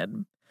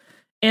Ahmed.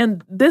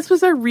 And this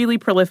was a really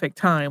prolific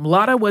time.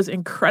 Lotte was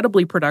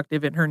incredibly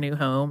productive in her new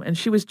home, and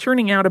she was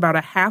churning out about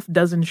a half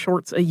dozen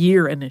shorts a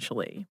year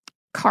initially.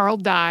 Karl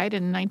died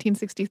in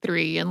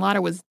 1963, and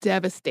Lotte was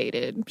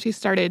devastated. She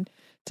started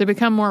to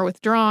become more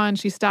withdrawn.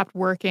 She stopped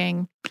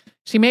working.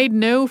 She made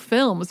no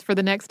films for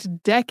the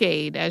next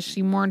decade as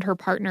she mourned her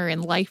partner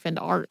in life and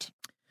art.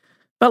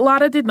 But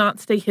Lotte did not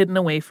stay hidden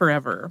away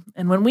forever.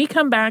 And when we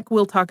come back,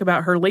 we'll talk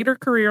about her later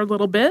career a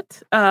little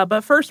bit.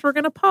 But first, we're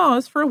going to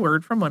pause for a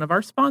word from one of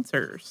our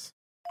sponsors.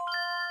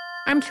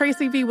 I'm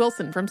Tracy V.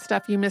 Wilson from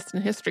Stuff You Missed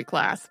in History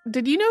Class.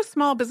 Did you know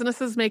small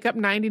businesses make up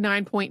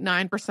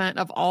 99.9%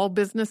 of all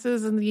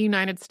businesses in the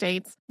United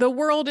States? The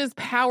world is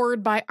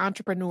powered by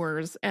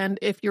entrepreneurs, and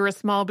if you're a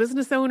small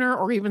business owner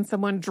or even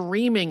someone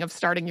dreaming of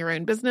starting your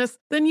own business,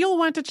 then you'll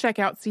want to check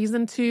out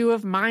Season 2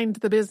 of Mind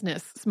the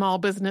Business, small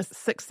business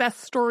success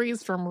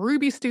stories from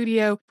Ruby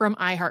Studio, from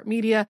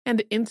iHeartMedia,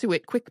 and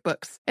Intuit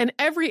QuickBooks. And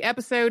every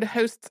episode,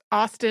 hosts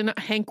Austin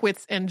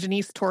Hankwitz and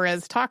Janice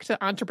Torres talk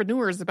to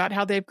entrepreneurs about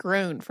how they've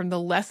grown from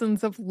the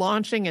lessons of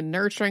launching and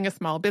nurturing a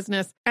small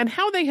business and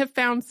how they have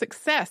found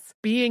success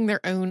being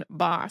their own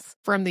boss.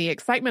 From the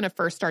excitement of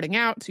first starting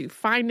out to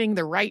finding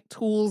the right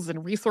tools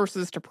and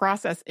resources to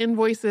process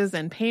invoices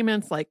and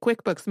payments like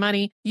QuickBooks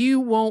Money, you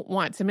won't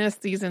want to miss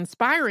these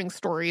inspiring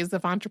stories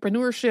of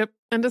entrepreneurship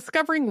and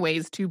discovering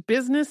ways to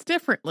business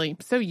differently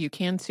so you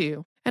can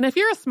too. And if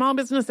you're a small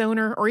business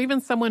owner or even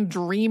someone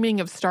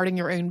dreaming of starting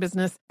your own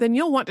business, then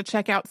you'll want to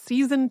check out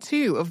Season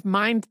 2 of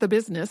Mind the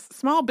Business,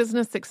 small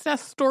business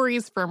success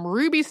stories from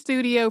Ruby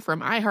Studio,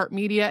 from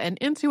iHeartMedia, and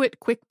Intuit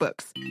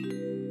QuickBooks.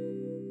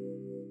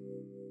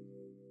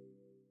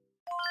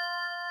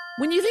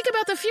 When you think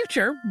about the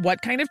future,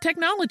 what kind of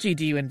technology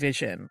do you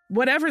envision?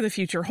 Whatever the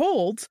future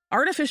holds,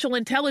 artificial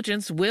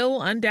intelligence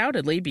will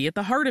undoubtedly be at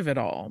the heart of it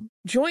all.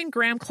 Join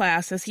Graham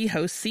Class as he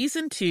hosts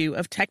Season 2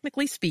 of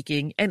Technically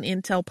Speaking, an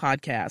Intel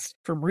podcast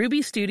from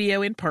Ruby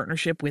Studio in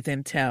partnership with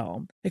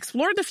Intel.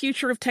 Explore the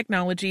future of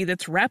technology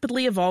that's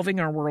rapidly evolving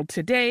our world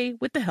today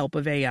with the help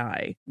of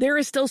AI. There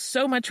is still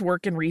so much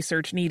work and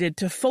research needed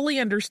to fully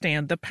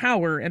understand the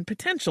power and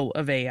potential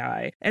of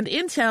AI, and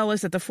Intel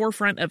is at the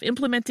forefront of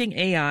implementing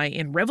AI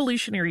in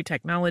revolutionary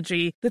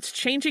technology that's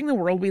changing the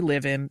world we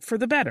live in for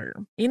the better.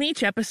 In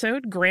each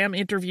episode, Graham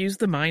interviews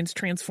the minds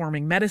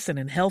transforming medicine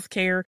and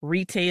healthcare,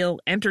 retail,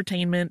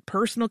 entertainment,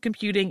 personal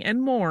computing,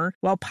 and more,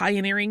 while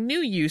pioneering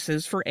new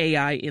uses for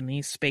AI in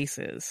these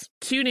spaces.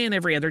 Tune in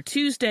every other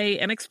Tuesday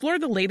and explore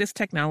the latest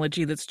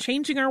technology that's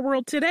changing our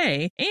world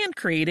today and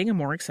creating a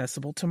more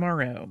accessible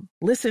tomorrow.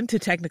 Listen to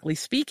Technically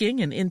Speaking,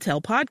 an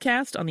Intel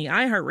podcast on the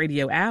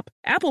iHeartRadio app,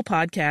 Apple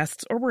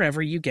Podcasts, or wherever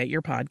you get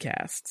your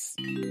podcasts.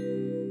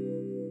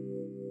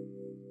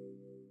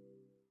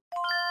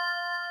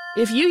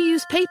 If you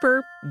use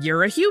paper,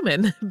 you're a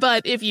human.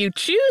 But if you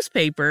choose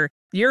paper,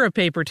 you're a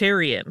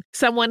papertarian,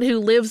 someone who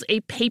lives a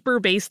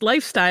paper-based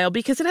lifestyle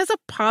because it has a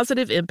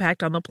positive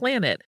impact on the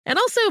planet, and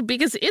also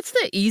because it's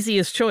the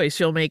easiest choice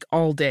you'll make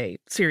all day.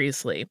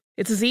 Seriously.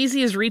 It's as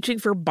easy as reaching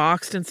for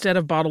boxed instead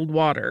of bottled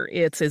water.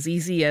 It's as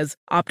easy as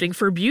opting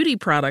for beauty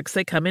products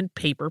that come in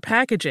paper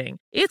packaging.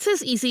 It's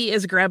as easy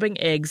as grabbing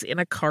eggs in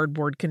a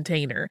cardboard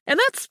container. And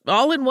that's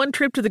all in one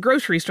trip to the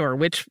grocery store,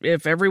 which,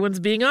 if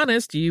everyone's being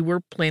honest, you were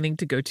planning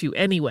to go to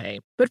anyway.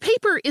 But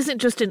paper isn't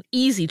just an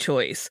easy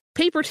choice.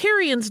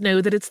 Papertarians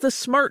know that it's the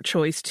smart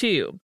choice,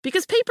 too.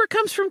 Because paper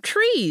comes from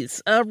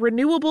trees, a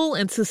renewable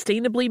and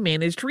sustainably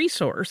managed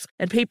resource,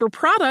 and paper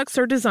products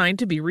are designed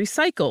to be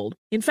recycled.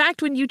 In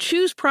fact, when you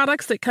choose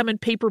products that come in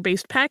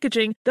paper-based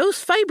packaging,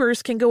 those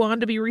fibers can go on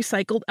to be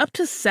recycled up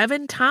to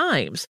 7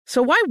 times.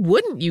 So why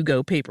wouldn't you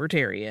go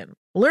papertarian?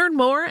 Learn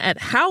more at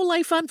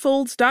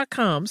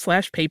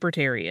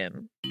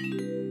howlifeunfolds.com/papertarian.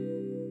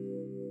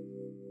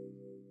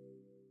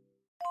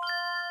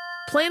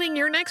 Planning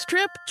your next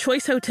trip?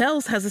 Choice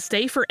Hotels has a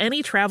stay for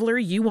any traveler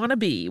you want to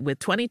be, with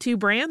 22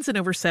 brands and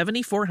over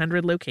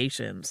 7,400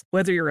 locations.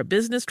 Whether you're a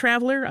business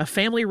traveler, a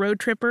family road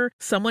tripper,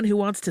 someone who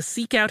wants to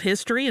seek out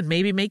history and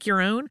maybe make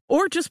your own,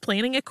 or just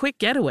planning a quick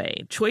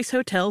getaway, Choice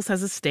Hotels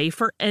has a stay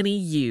for any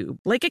you.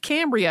 Like a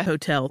Cambria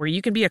Hotel, where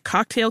you can be a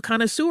cocktail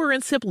connoisseur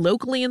and sip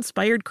locally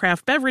inspired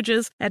craft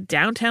beverages at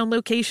downtown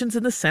locations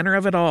in the center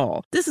of it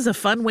all. This is a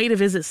fun way to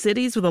visit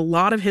cities with a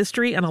lot of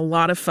history and a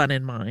lot of fun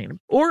in mind.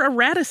 Or a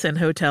Radisson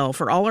Hotel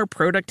for all our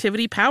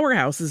productivity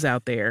powerhouses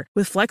out there.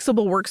 With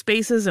flexible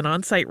workspaces and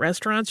on-site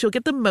restaurants, you'll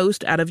get the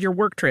most out of your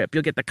work trip.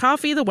 You'll get the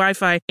coffee, the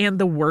Wi-Fi, and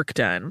the work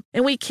done.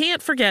 And we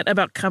can't forget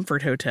about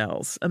comfort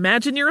hotels.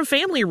 Imagine you're a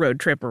family road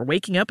tripper,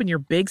 waking up in your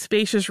big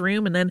spacious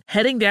room and then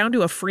heading down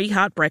to a free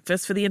hot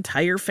breakfast for the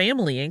entire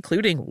family,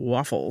 including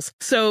waffles.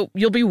 So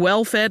you'll be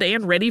well fed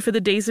and ready for the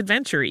day's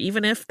adventure,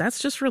 even if that's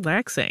just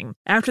relaxing.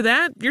 After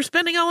that, you're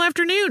spending all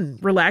afternoon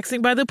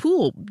relaxing by the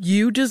pool.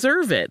 You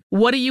deserve it.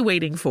 What are you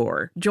waiting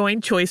for?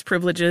 Join Choice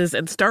Privileges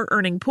and start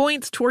earning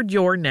points toward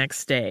your next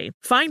stay.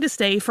 Find a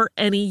stay for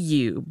any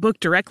you. Book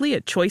directly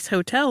at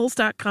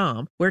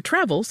choicehotels.com, where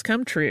travels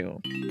come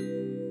true.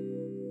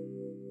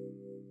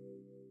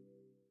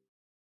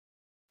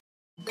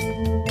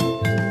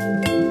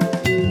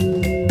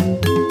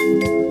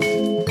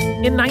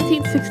 In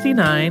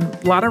 1969,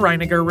 Lotte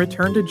Reiniger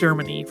returned to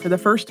Germany for the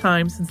first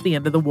time since the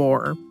end of the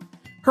war.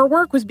 Her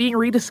work was being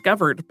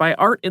rediscovered by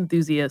art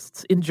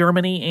enthusiasts in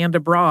Germany and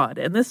abroad,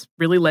 and this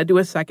really led to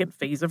a second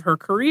phase of her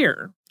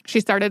career. She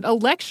started a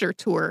lecture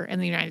tour in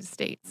the United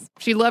States.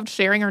 She loved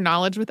sharing her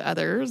knowledge with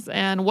others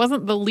and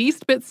wasn't the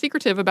least bit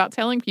secretive about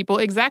telling people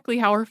exactly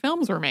how her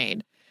films were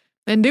made.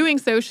 In doing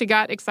so, she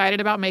got excited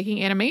about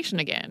making animation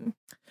again.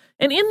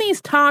 And in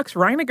these talks,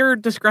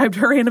 Reiniger described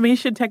her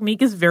animation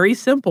technique as very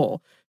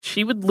simple.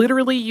 She would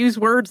literally use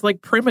words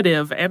like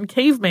primitive and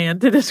caveman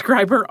to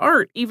describe her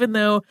art, even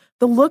though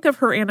the look of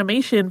her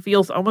animation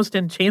feels almost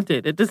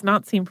enchanted. It does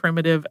not seem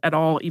primitive at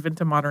all, even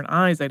to modern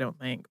eyes, I don't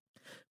think.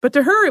 But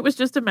to her, it was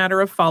just a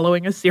matter of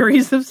following a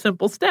series of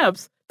simple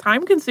steps,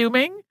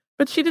 time-consuming,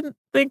 but she didn't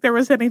think there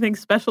was anything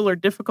special or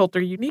difficult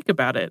or unique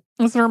about it.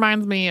 This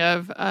reminds me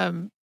of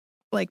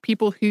like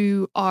people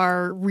who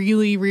are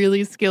really,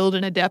 really skilled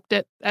and adept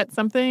at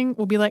something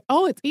will be like,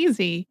 oh, it's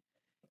easy.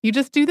 You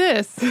just do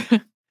this.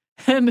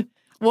 And,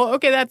 well,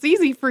 okay, that's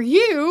easy for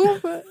you,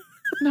 but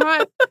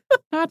not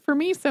for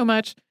me so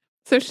much.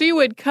 So she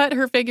would cut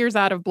her figures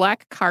out of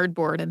black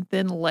cardboard and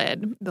thin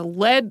lead. The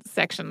lead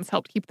sections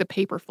helped keep the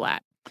paper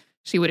flat.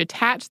 She would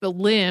attach the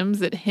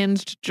limbs at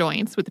hinged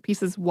joints with the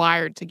pieces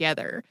wired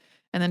together.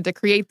 And then to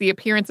create the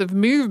appearance of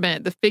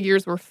movement, the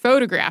figures were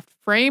photographed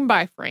frame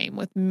by frame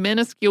with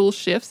minuscule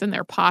shifts in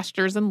their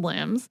postures and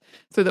limbs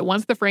so that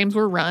once the frames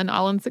were run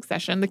all in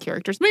succession, the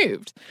characters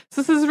moved.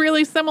 So this is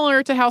really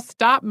similar to how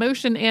stop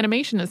motion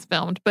animation is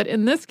filmed, but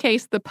in this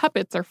case, the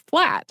puppets are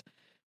flat.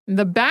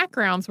 The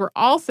backgrounds were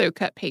also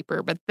cut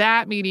paper, but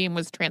that medium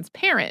was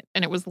transparent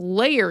and it was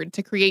layered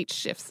to create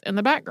shifts in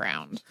the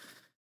background.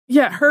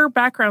 Yeah, her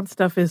background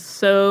stuff is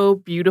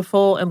so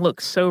beautiful and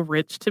looks so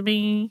rich to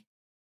me.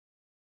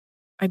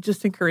 I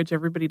just encourage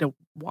everybody to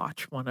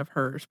watch one of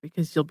hers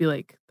because you'll be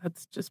like,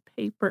 that's just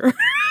paper.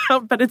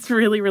 But it's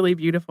really, really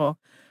beautiful.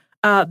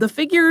 The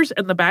figures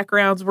and the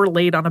backgrounds were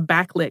laid on a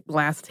backlit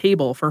glass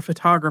table for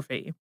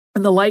photography.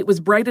 And the light was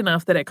bright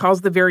enough that it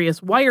caused the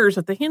various wires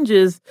at the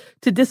hinges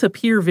to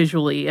disappear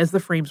visually as the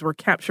frames were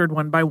captured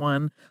one by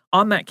one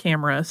on that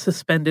camera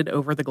suspended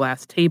over the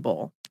glass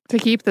table. To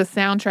keep the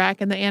soundtrack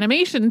and the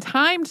animation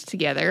timed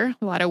together,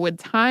 Lotte would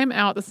time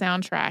out the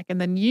soundtrack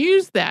and then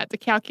use that to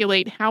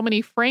calculate how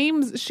many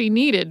frames she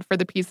needed for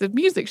the piece of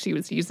music she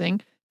was using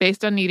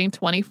based on needing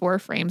 24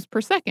 frames per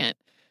second.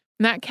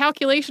 And that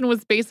calculation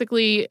was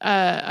basically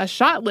a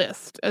shot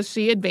list as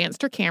she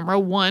advanced her camera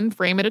one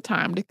frame at a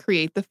time to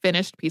create the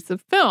finished piece of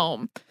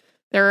film.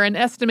 There are an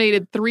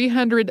estimated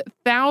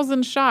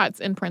 300,000 shots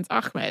in Prince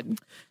Ahmed.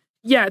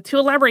 Yeah, to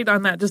elaborate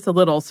on that just a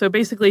little. So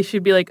basically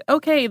she'd be like,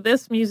 okay,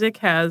 this music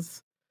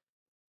has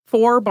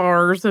 4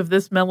 bars of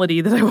this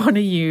melody that I want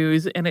to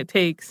use, and it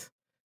takes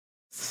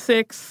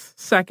 6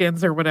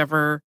 seconds or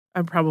whatever.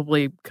 I'm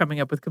probably coming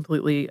up with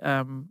completely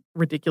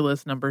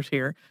ridiculous numbers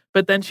here.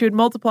 But then she would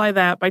multiply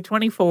that by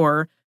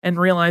 24 and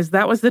realize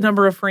that was the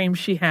number of frames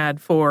she had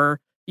for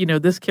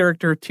this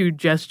character to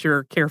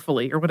gesture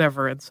carefully or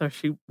whatever. And so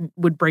she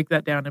would break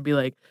that down and be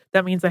like,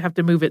 that means I have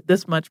to move it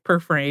this much per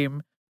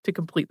frame to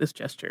complete this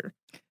gesture.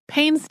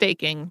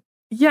 Painstaking.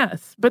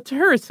 Yes, but to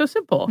her, it's so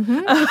simple.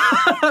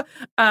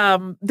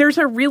 Mm-hmm. There's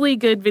a really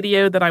good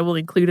video that I will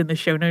include in the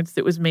show notes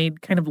that was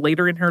made kind of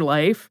later in her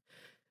life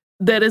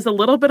that is a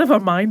little bit of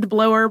a mind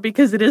blower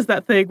because it is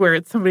that thing where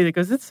it's somebody that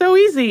goes, it's so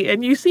easy.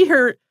 And you see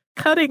her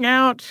cutting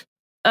out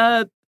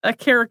a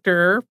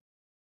character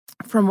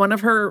from one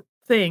of her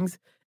things.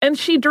 And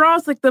she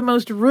draws like the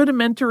most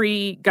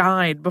rudimentary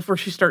guide before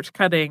she starts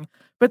cutting.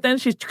 But then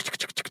she's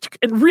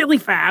and really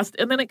fast.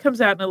 And then it comes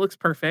out and it looks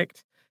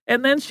perfect.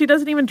 And then she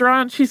doesn't even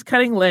draw, and she's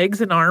cutting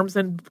legs and arms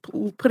and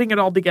putting it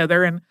all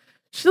together. And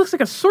she looks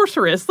like a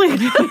sorceress. Like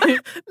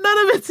none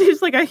of it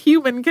seems like a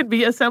human could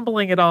be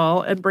assembling it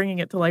all and bringing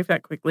it to life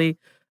that quickly.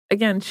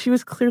 Again, she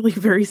was clearly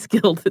very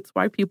skilled. It's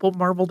why people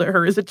marveled at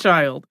her as a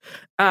child.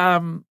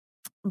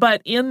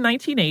 But in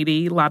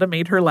 1980, Lotte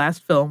made her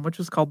last film, which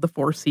was called The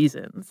Four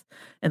Seasons.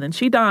 And then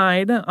she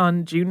died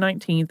on June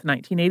 19th,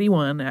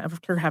 1981,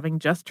 after having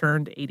just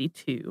turned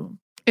 82.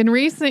 In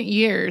recent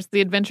years, The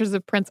Adventures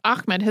of Prince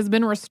Ahmed has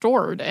been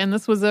restored, and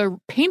this was a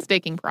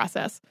painstaking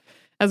process.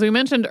 As we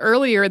mentioned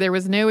earlier, there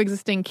was no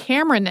existing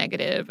camera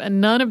negative, and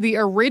none of the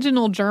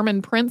original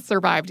German prints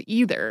survived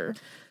either.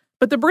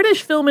 But the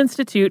British Film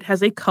Institute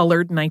has a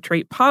colored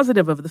nitrate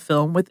positive of the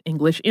film with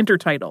English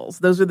intertitles.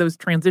 Those are those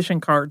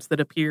transition cards that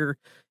appear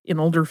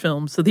in older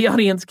films so the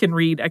audience can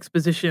read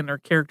exposition or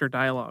character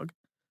dialogue.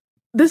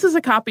 This is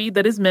a copy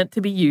that is meant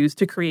to be used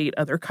to create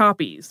other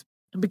copies.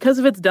 Because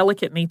of its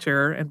delicate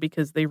nature and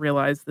because they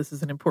realized this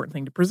is an important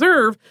thing to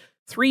preserve,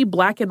 3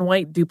 black and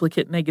white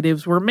duplicate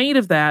negatives were made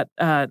of that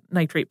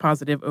nitrate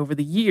positive over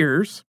the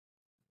years.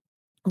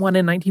 One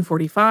in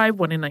 1945,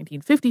 one in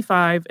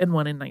 1955, and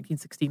one in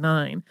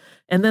 1969.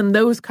 And then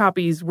those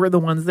copies were the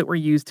ones that were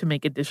used to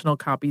make additional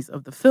copies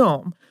of the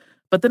film.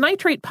 But the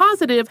nitrate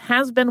positive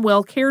has been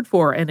well cared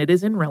for, and it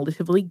is in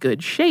relatively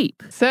good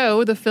shape.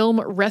 So the film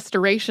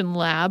restoration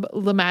lab,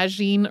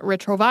 L'Immagine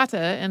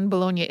Ritrovata in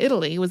Bologna,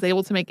 Italy, was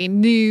able to make a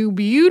new,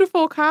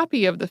 beautiful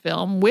copy of the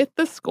film with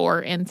the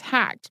score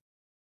intact.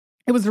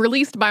 It was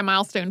released by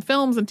Milestone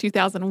Films in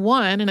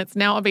 2001, and it's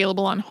now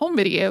available on home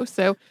video,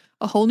 so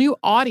a whole new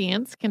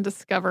audience can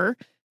discover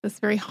this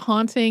very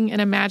haunting and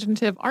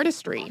imaginative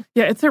artistry.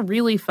 Yeah, it's a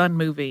really fun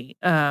movie.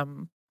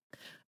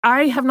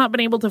 I have not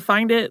been able to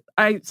find it.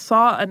 I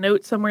saw a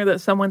note somewhere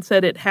that someone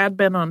said it had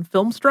been on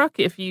Filmstruck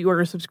if you are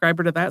a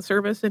subscriber to that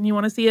service and you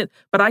want to see it,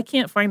 but I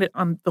can't find it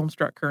on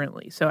Filmstruck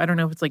currently. So I don't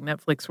know if it's like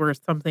Netflix where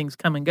some things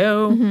come and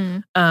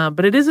go,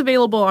 but it is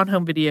available on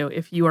home video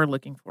if you are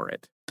looking for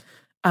it.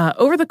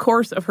 Over the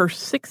course of her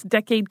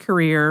 6-decade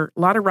career,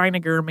 Lotte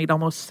Reiniger made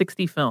almost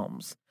 60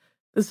 films.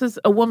 This is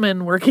a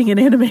woman working in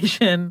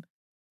animation,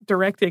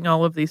 directing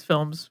all of these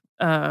films,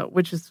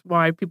 which is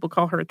why people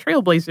call her a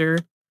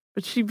trailblazer.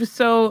 But she was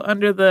so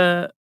under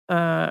the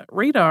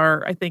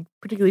radar, I think,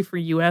 particularly for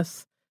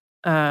U.S.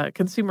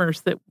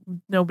 Consumers, that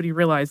nobody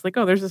realized, like,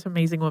 oh, there's this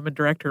amazing woman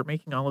director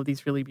making all of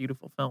these really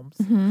beautiful films.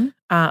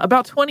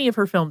 About 20 of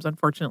her films,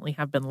 unfortunately,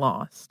 have been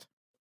lost.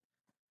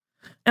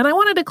 And I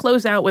wanted to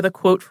close out with a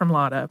quote from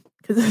Lotte,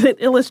 because it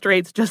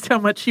illustrates just how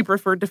much she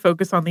preferred to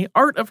focus on the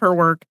art of her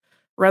work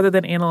rather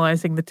than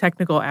analyzing the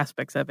technical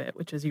aspects of it,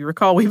 which, as you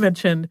recall, we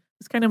mentioned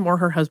is kind of more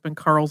her husband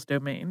Carl's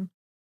domain.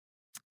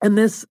 And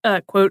this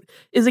quote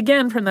is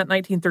again from that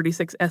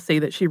 1936 essay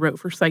that she wrote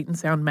for Sight and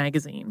Sound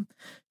magazine.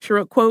 She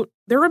wrote, quote,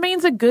 "There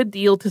remains a good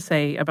deal to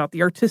say about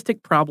the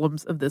artistic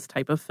problems of this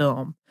type of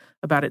film,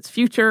 about its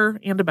future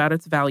and about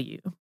its value.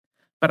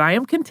 But I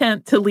am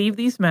content to leave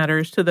these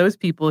matters to those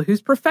people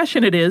whose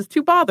profession it is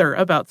to bother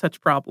about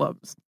such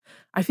problems.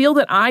 I feel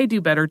that I do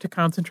better to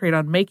concentrate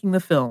on making the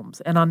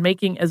films and on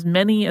making as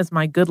many as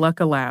my good luck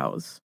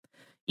allows.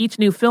 Each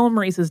new film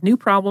raises new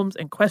problems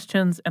and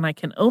questions, and I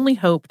can only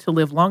hope to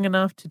live long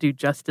enough to do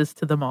justice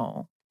to them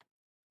all."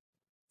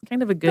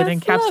 Kind of a good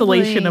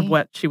encapsulation of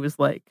what she was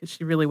like.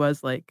 She really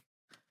was like,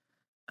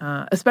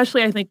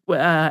 especially I think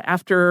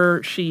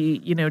after she,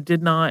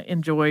 did not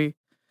enjoy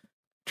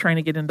trying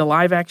to get into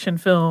live action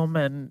film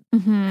and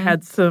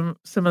had some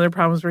other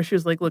problems where she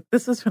was like, look,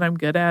 this is what I'm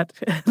good at,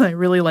 and I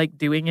really like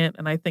doing it,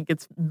 and I think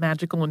it's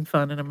magical and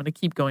fun, and I'm going to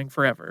keep going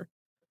forever.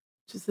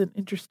 Which is an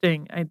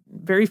interesting,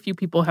 very few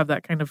people have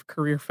that kind of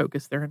career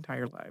focus their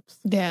entire lives.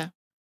 Yeah.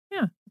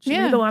 Yeah. She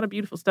made a lot of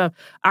beautiful stuff.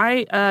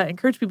 I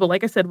encourage people,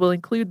 like I said, we'll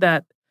include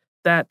that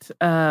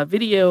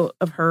video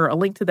of her, a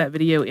link to that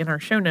video in our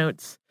show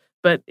notes.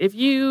 But if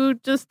you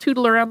just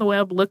tootle around the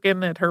web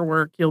looking at her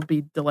work, you'll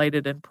be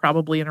delighted and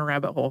probably in a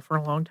rabbit hole for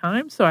a long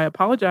time. So I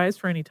apologize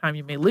for any time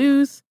you may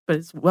lose, but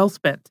it's well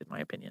spent, in my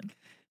opinion.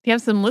 Do you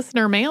have some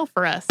listener mail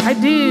for us? I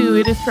do.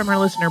 It is from our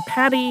listener,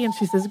 Patty, and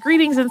she says,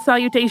 "Greetings and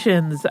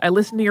salutations. I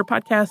listen to your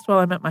podcast while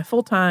I'm at my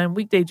full-time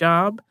weekday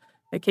job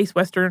at Case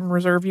Western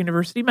Reserve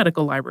University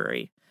Medical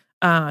Library.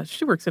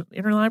 She works at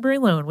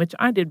Interlibrary Loan, which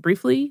I did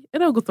briefly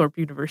at Oglethorpe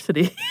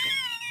University."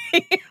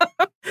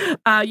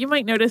 You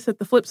might notice that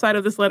the flip side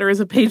of this letter is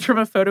a page from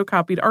a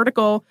photocopied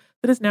article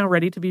that is now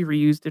ready to be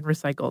reused and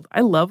recycled.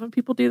 I love when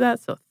people do that,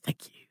 so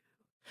thank you.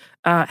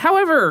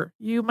 However,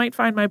 you might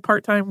find my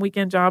part-time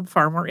weekend job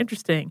far more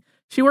interesting.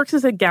 She works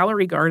as a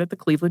gallery guard at the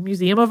Cleveland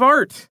Museum of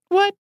Art.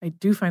 What? I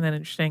do find that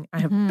interesting. I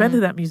have been to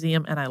that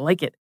museum, and I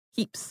like it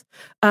heaps.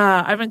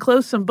 I've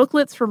enclosed some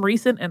booklets from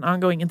recent and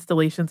ongoing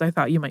installations I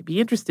thought you might be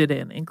interested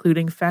in,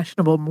 including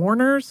Fashionable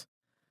Mourners.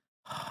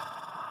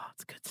 Oh,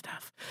 it's good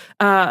stuff.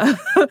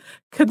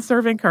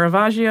 Conserving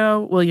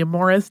Caravaggio, William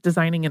Morris,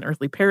 Designing an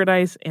Earthly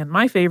Paradise, and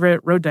my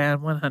favorite,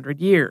 Rodin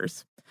 100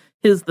 Years.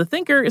 His The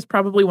Thinker is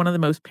probably one of the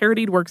most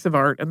parodied works of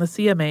art, and the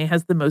CMA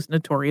has the most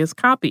notorious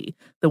copy,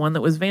 the one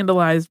that was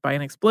vandalized by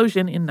an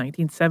explosion in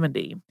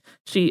 1970.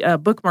 She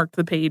bookmarked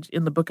the page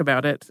in the book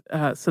about it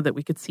so that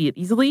we could see it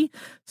easily.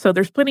 So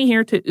there's plenty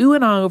here to ooh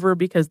and ah over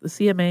because the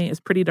CMA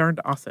is pretty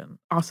darned awesome.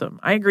 Awesome.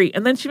 I agree.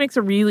 And then she makes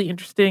a really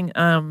interesting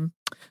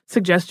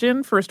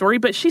suggestion for a story,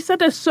 but she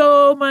sent us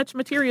so much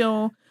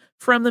material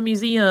from the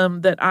museum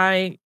that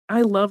I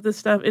love this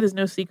stuff. It is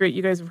no secret.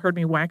 You guys have heard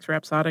me wax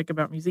rhapsodic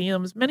about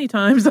museums many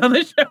times on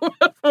the show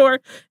before.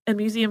 And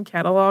museum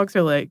catalogs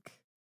are like,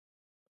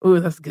 ooh,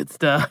 that's good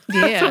stuff.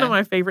 Yeah. That's one of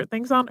my favorite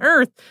things on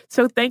earth.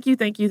 So thank you,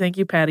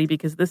 Patty,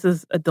 because this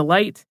is a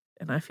delight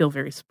and I feel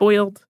very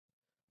spoiled.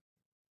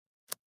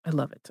 I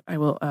love it. I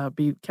will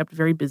be kept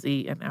very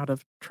busy and out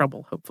of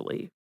trouble,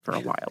 hopefully, for a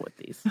while with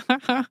these.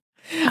 I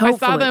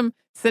saw them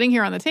sitting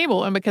here on the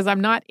table, and because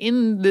I'm not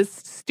in this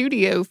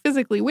studio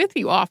physically with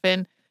you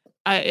often,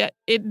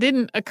 it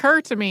didn't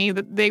occur to me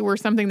that they were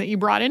something that you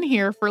brought in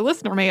here for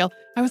listener mail.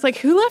 I was like,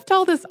 who left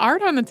all this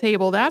art on the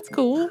table? That's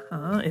cool.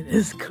 It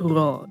is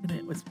cool. And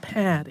it was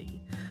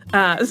Patty.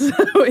 So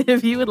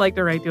if you would like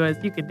to write to us,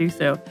 you can do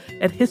so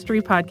at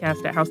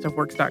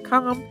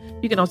historypodcast@howstuffworks.com.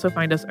 You can also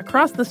find us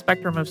across the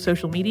spectrum of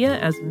social media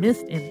as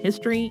Missed in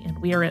History,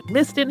 and we are at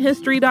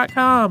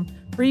missedinhistory.com,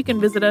 where you can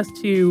visit us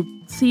to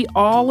see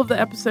all of the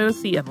episodes,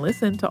 see and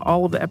listen to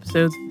all of the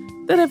episodes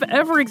that have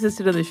ever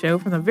existed of the show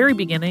from the very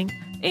beginning.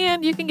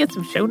 And you can get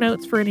some show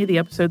notes for any of the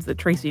episodes that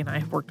Tracy and I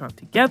have worked on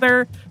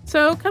together.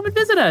 So come and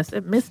visit us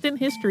at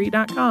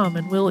missedinhistory.com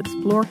and we'll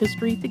explore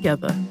history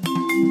together.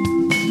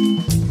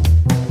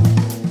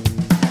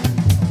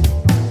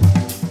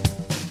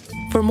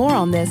 For more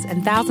on this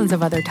and thousands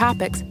of other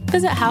topics,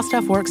 visit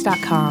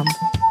howstuffworks.com.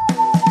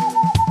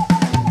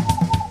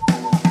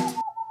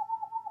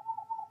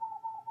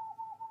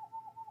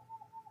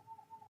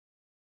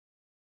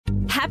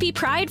 Happy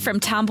Pride from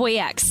Tomboy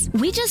X.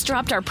 We just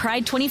dropped our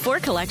Pride 24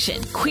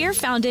 collection. Queer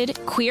founded,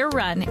 queer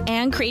run,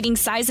 and creating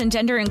size and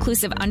gender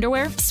inclusive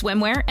underwear,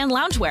 swimwear, and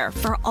loungewear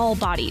for all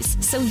bodies,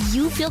 so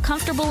you feel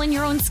comfortable in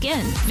your own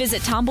skin.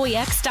 Visit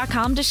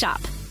tomboyx.com to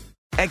shop.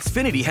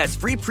 Xfinity has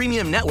free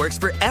premium networks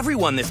for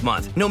everyone this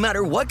month, no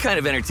matter what kind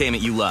of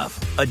entertainment you love.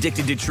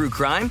 Addicted to true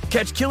crime?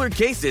 Catch killer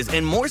cases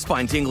and more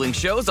spine-tingling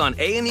shows on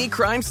A&E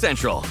Crime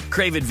Central.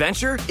 Crave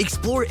adventure?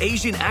 Explore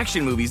Asian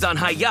action movies on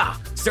Hi-Ya.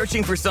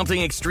 Searching for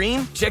something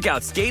extreme? Check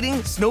out skating,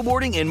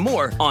 snowboarding, and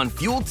more on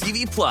Fuel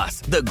TV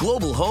Plus, the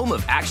global home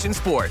of action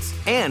sports.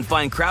 And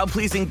find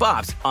crowd-pleasing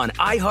bops on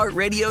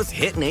iHeartRadio's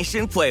Hit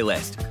Nation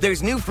playlist.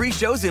 There's new free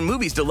shows and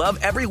movies to love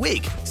every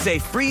week. Say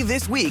free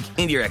this week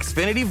in your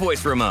Xfinity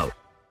voice remote.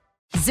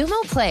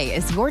 Xumo Play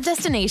is your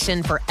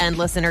destination for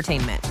endless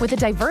entertainment. With a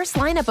diverse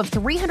lineup of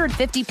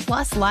 350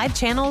 plus live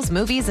channels,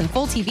 movies, and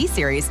full TV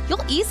series,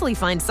 you'll easily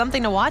find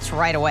something to watch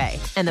right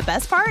away. And the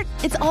best part?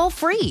 It's all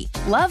free.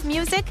 Love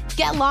music?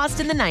 Get lost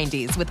in the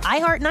 90s with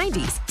iHeart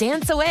 90s,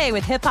 dance away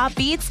with hip-hop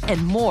beats,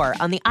 and more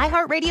on the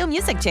iHeartRadio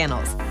music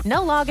channels.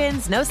 No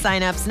logins, no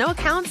signups, no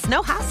accounts,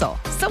 no hassle.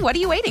 So what are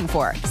you waiting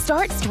for?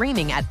 Start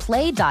streaming at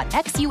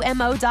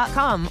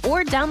play.xumo.com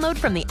or download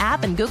from the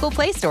app and Google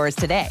Play stores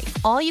today.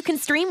 All you can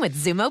stream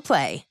with Xumo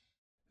Play.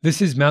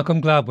 This is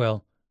Malcolm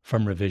Gladwell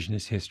from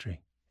Revisionist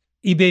History.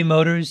 eBay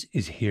Motors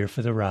is here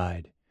for the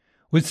ride.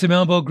 With some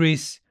elbow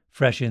grease,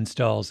 fresh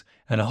installs,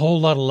 and a whole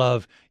lot of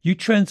love, you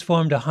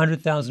transformed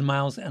 100,000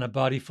 miles and a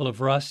body full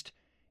of rust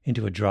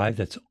into a drive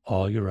that's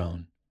all your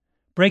own.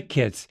 Brake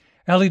kits,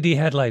 LED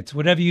headlights,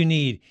 whatever you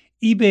need,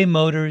 eBay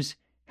Motors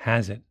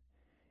has it.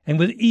 And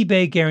with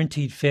eBay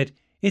Guaranteed Fit,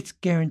 it's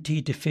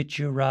guaranteed to fit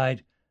your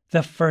ride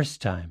the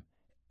first time,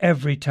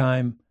 every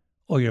time,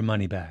 or your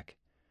money back.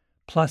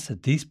 Plus,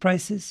 at these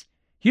prices,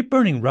 you're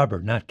burning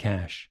rubber, not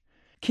cash.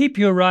 Keep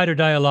your ride or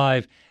die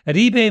alive at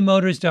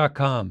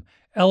ebaymotors.com.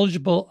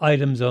 Eligible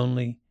items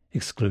only.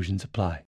 Exclusions apply.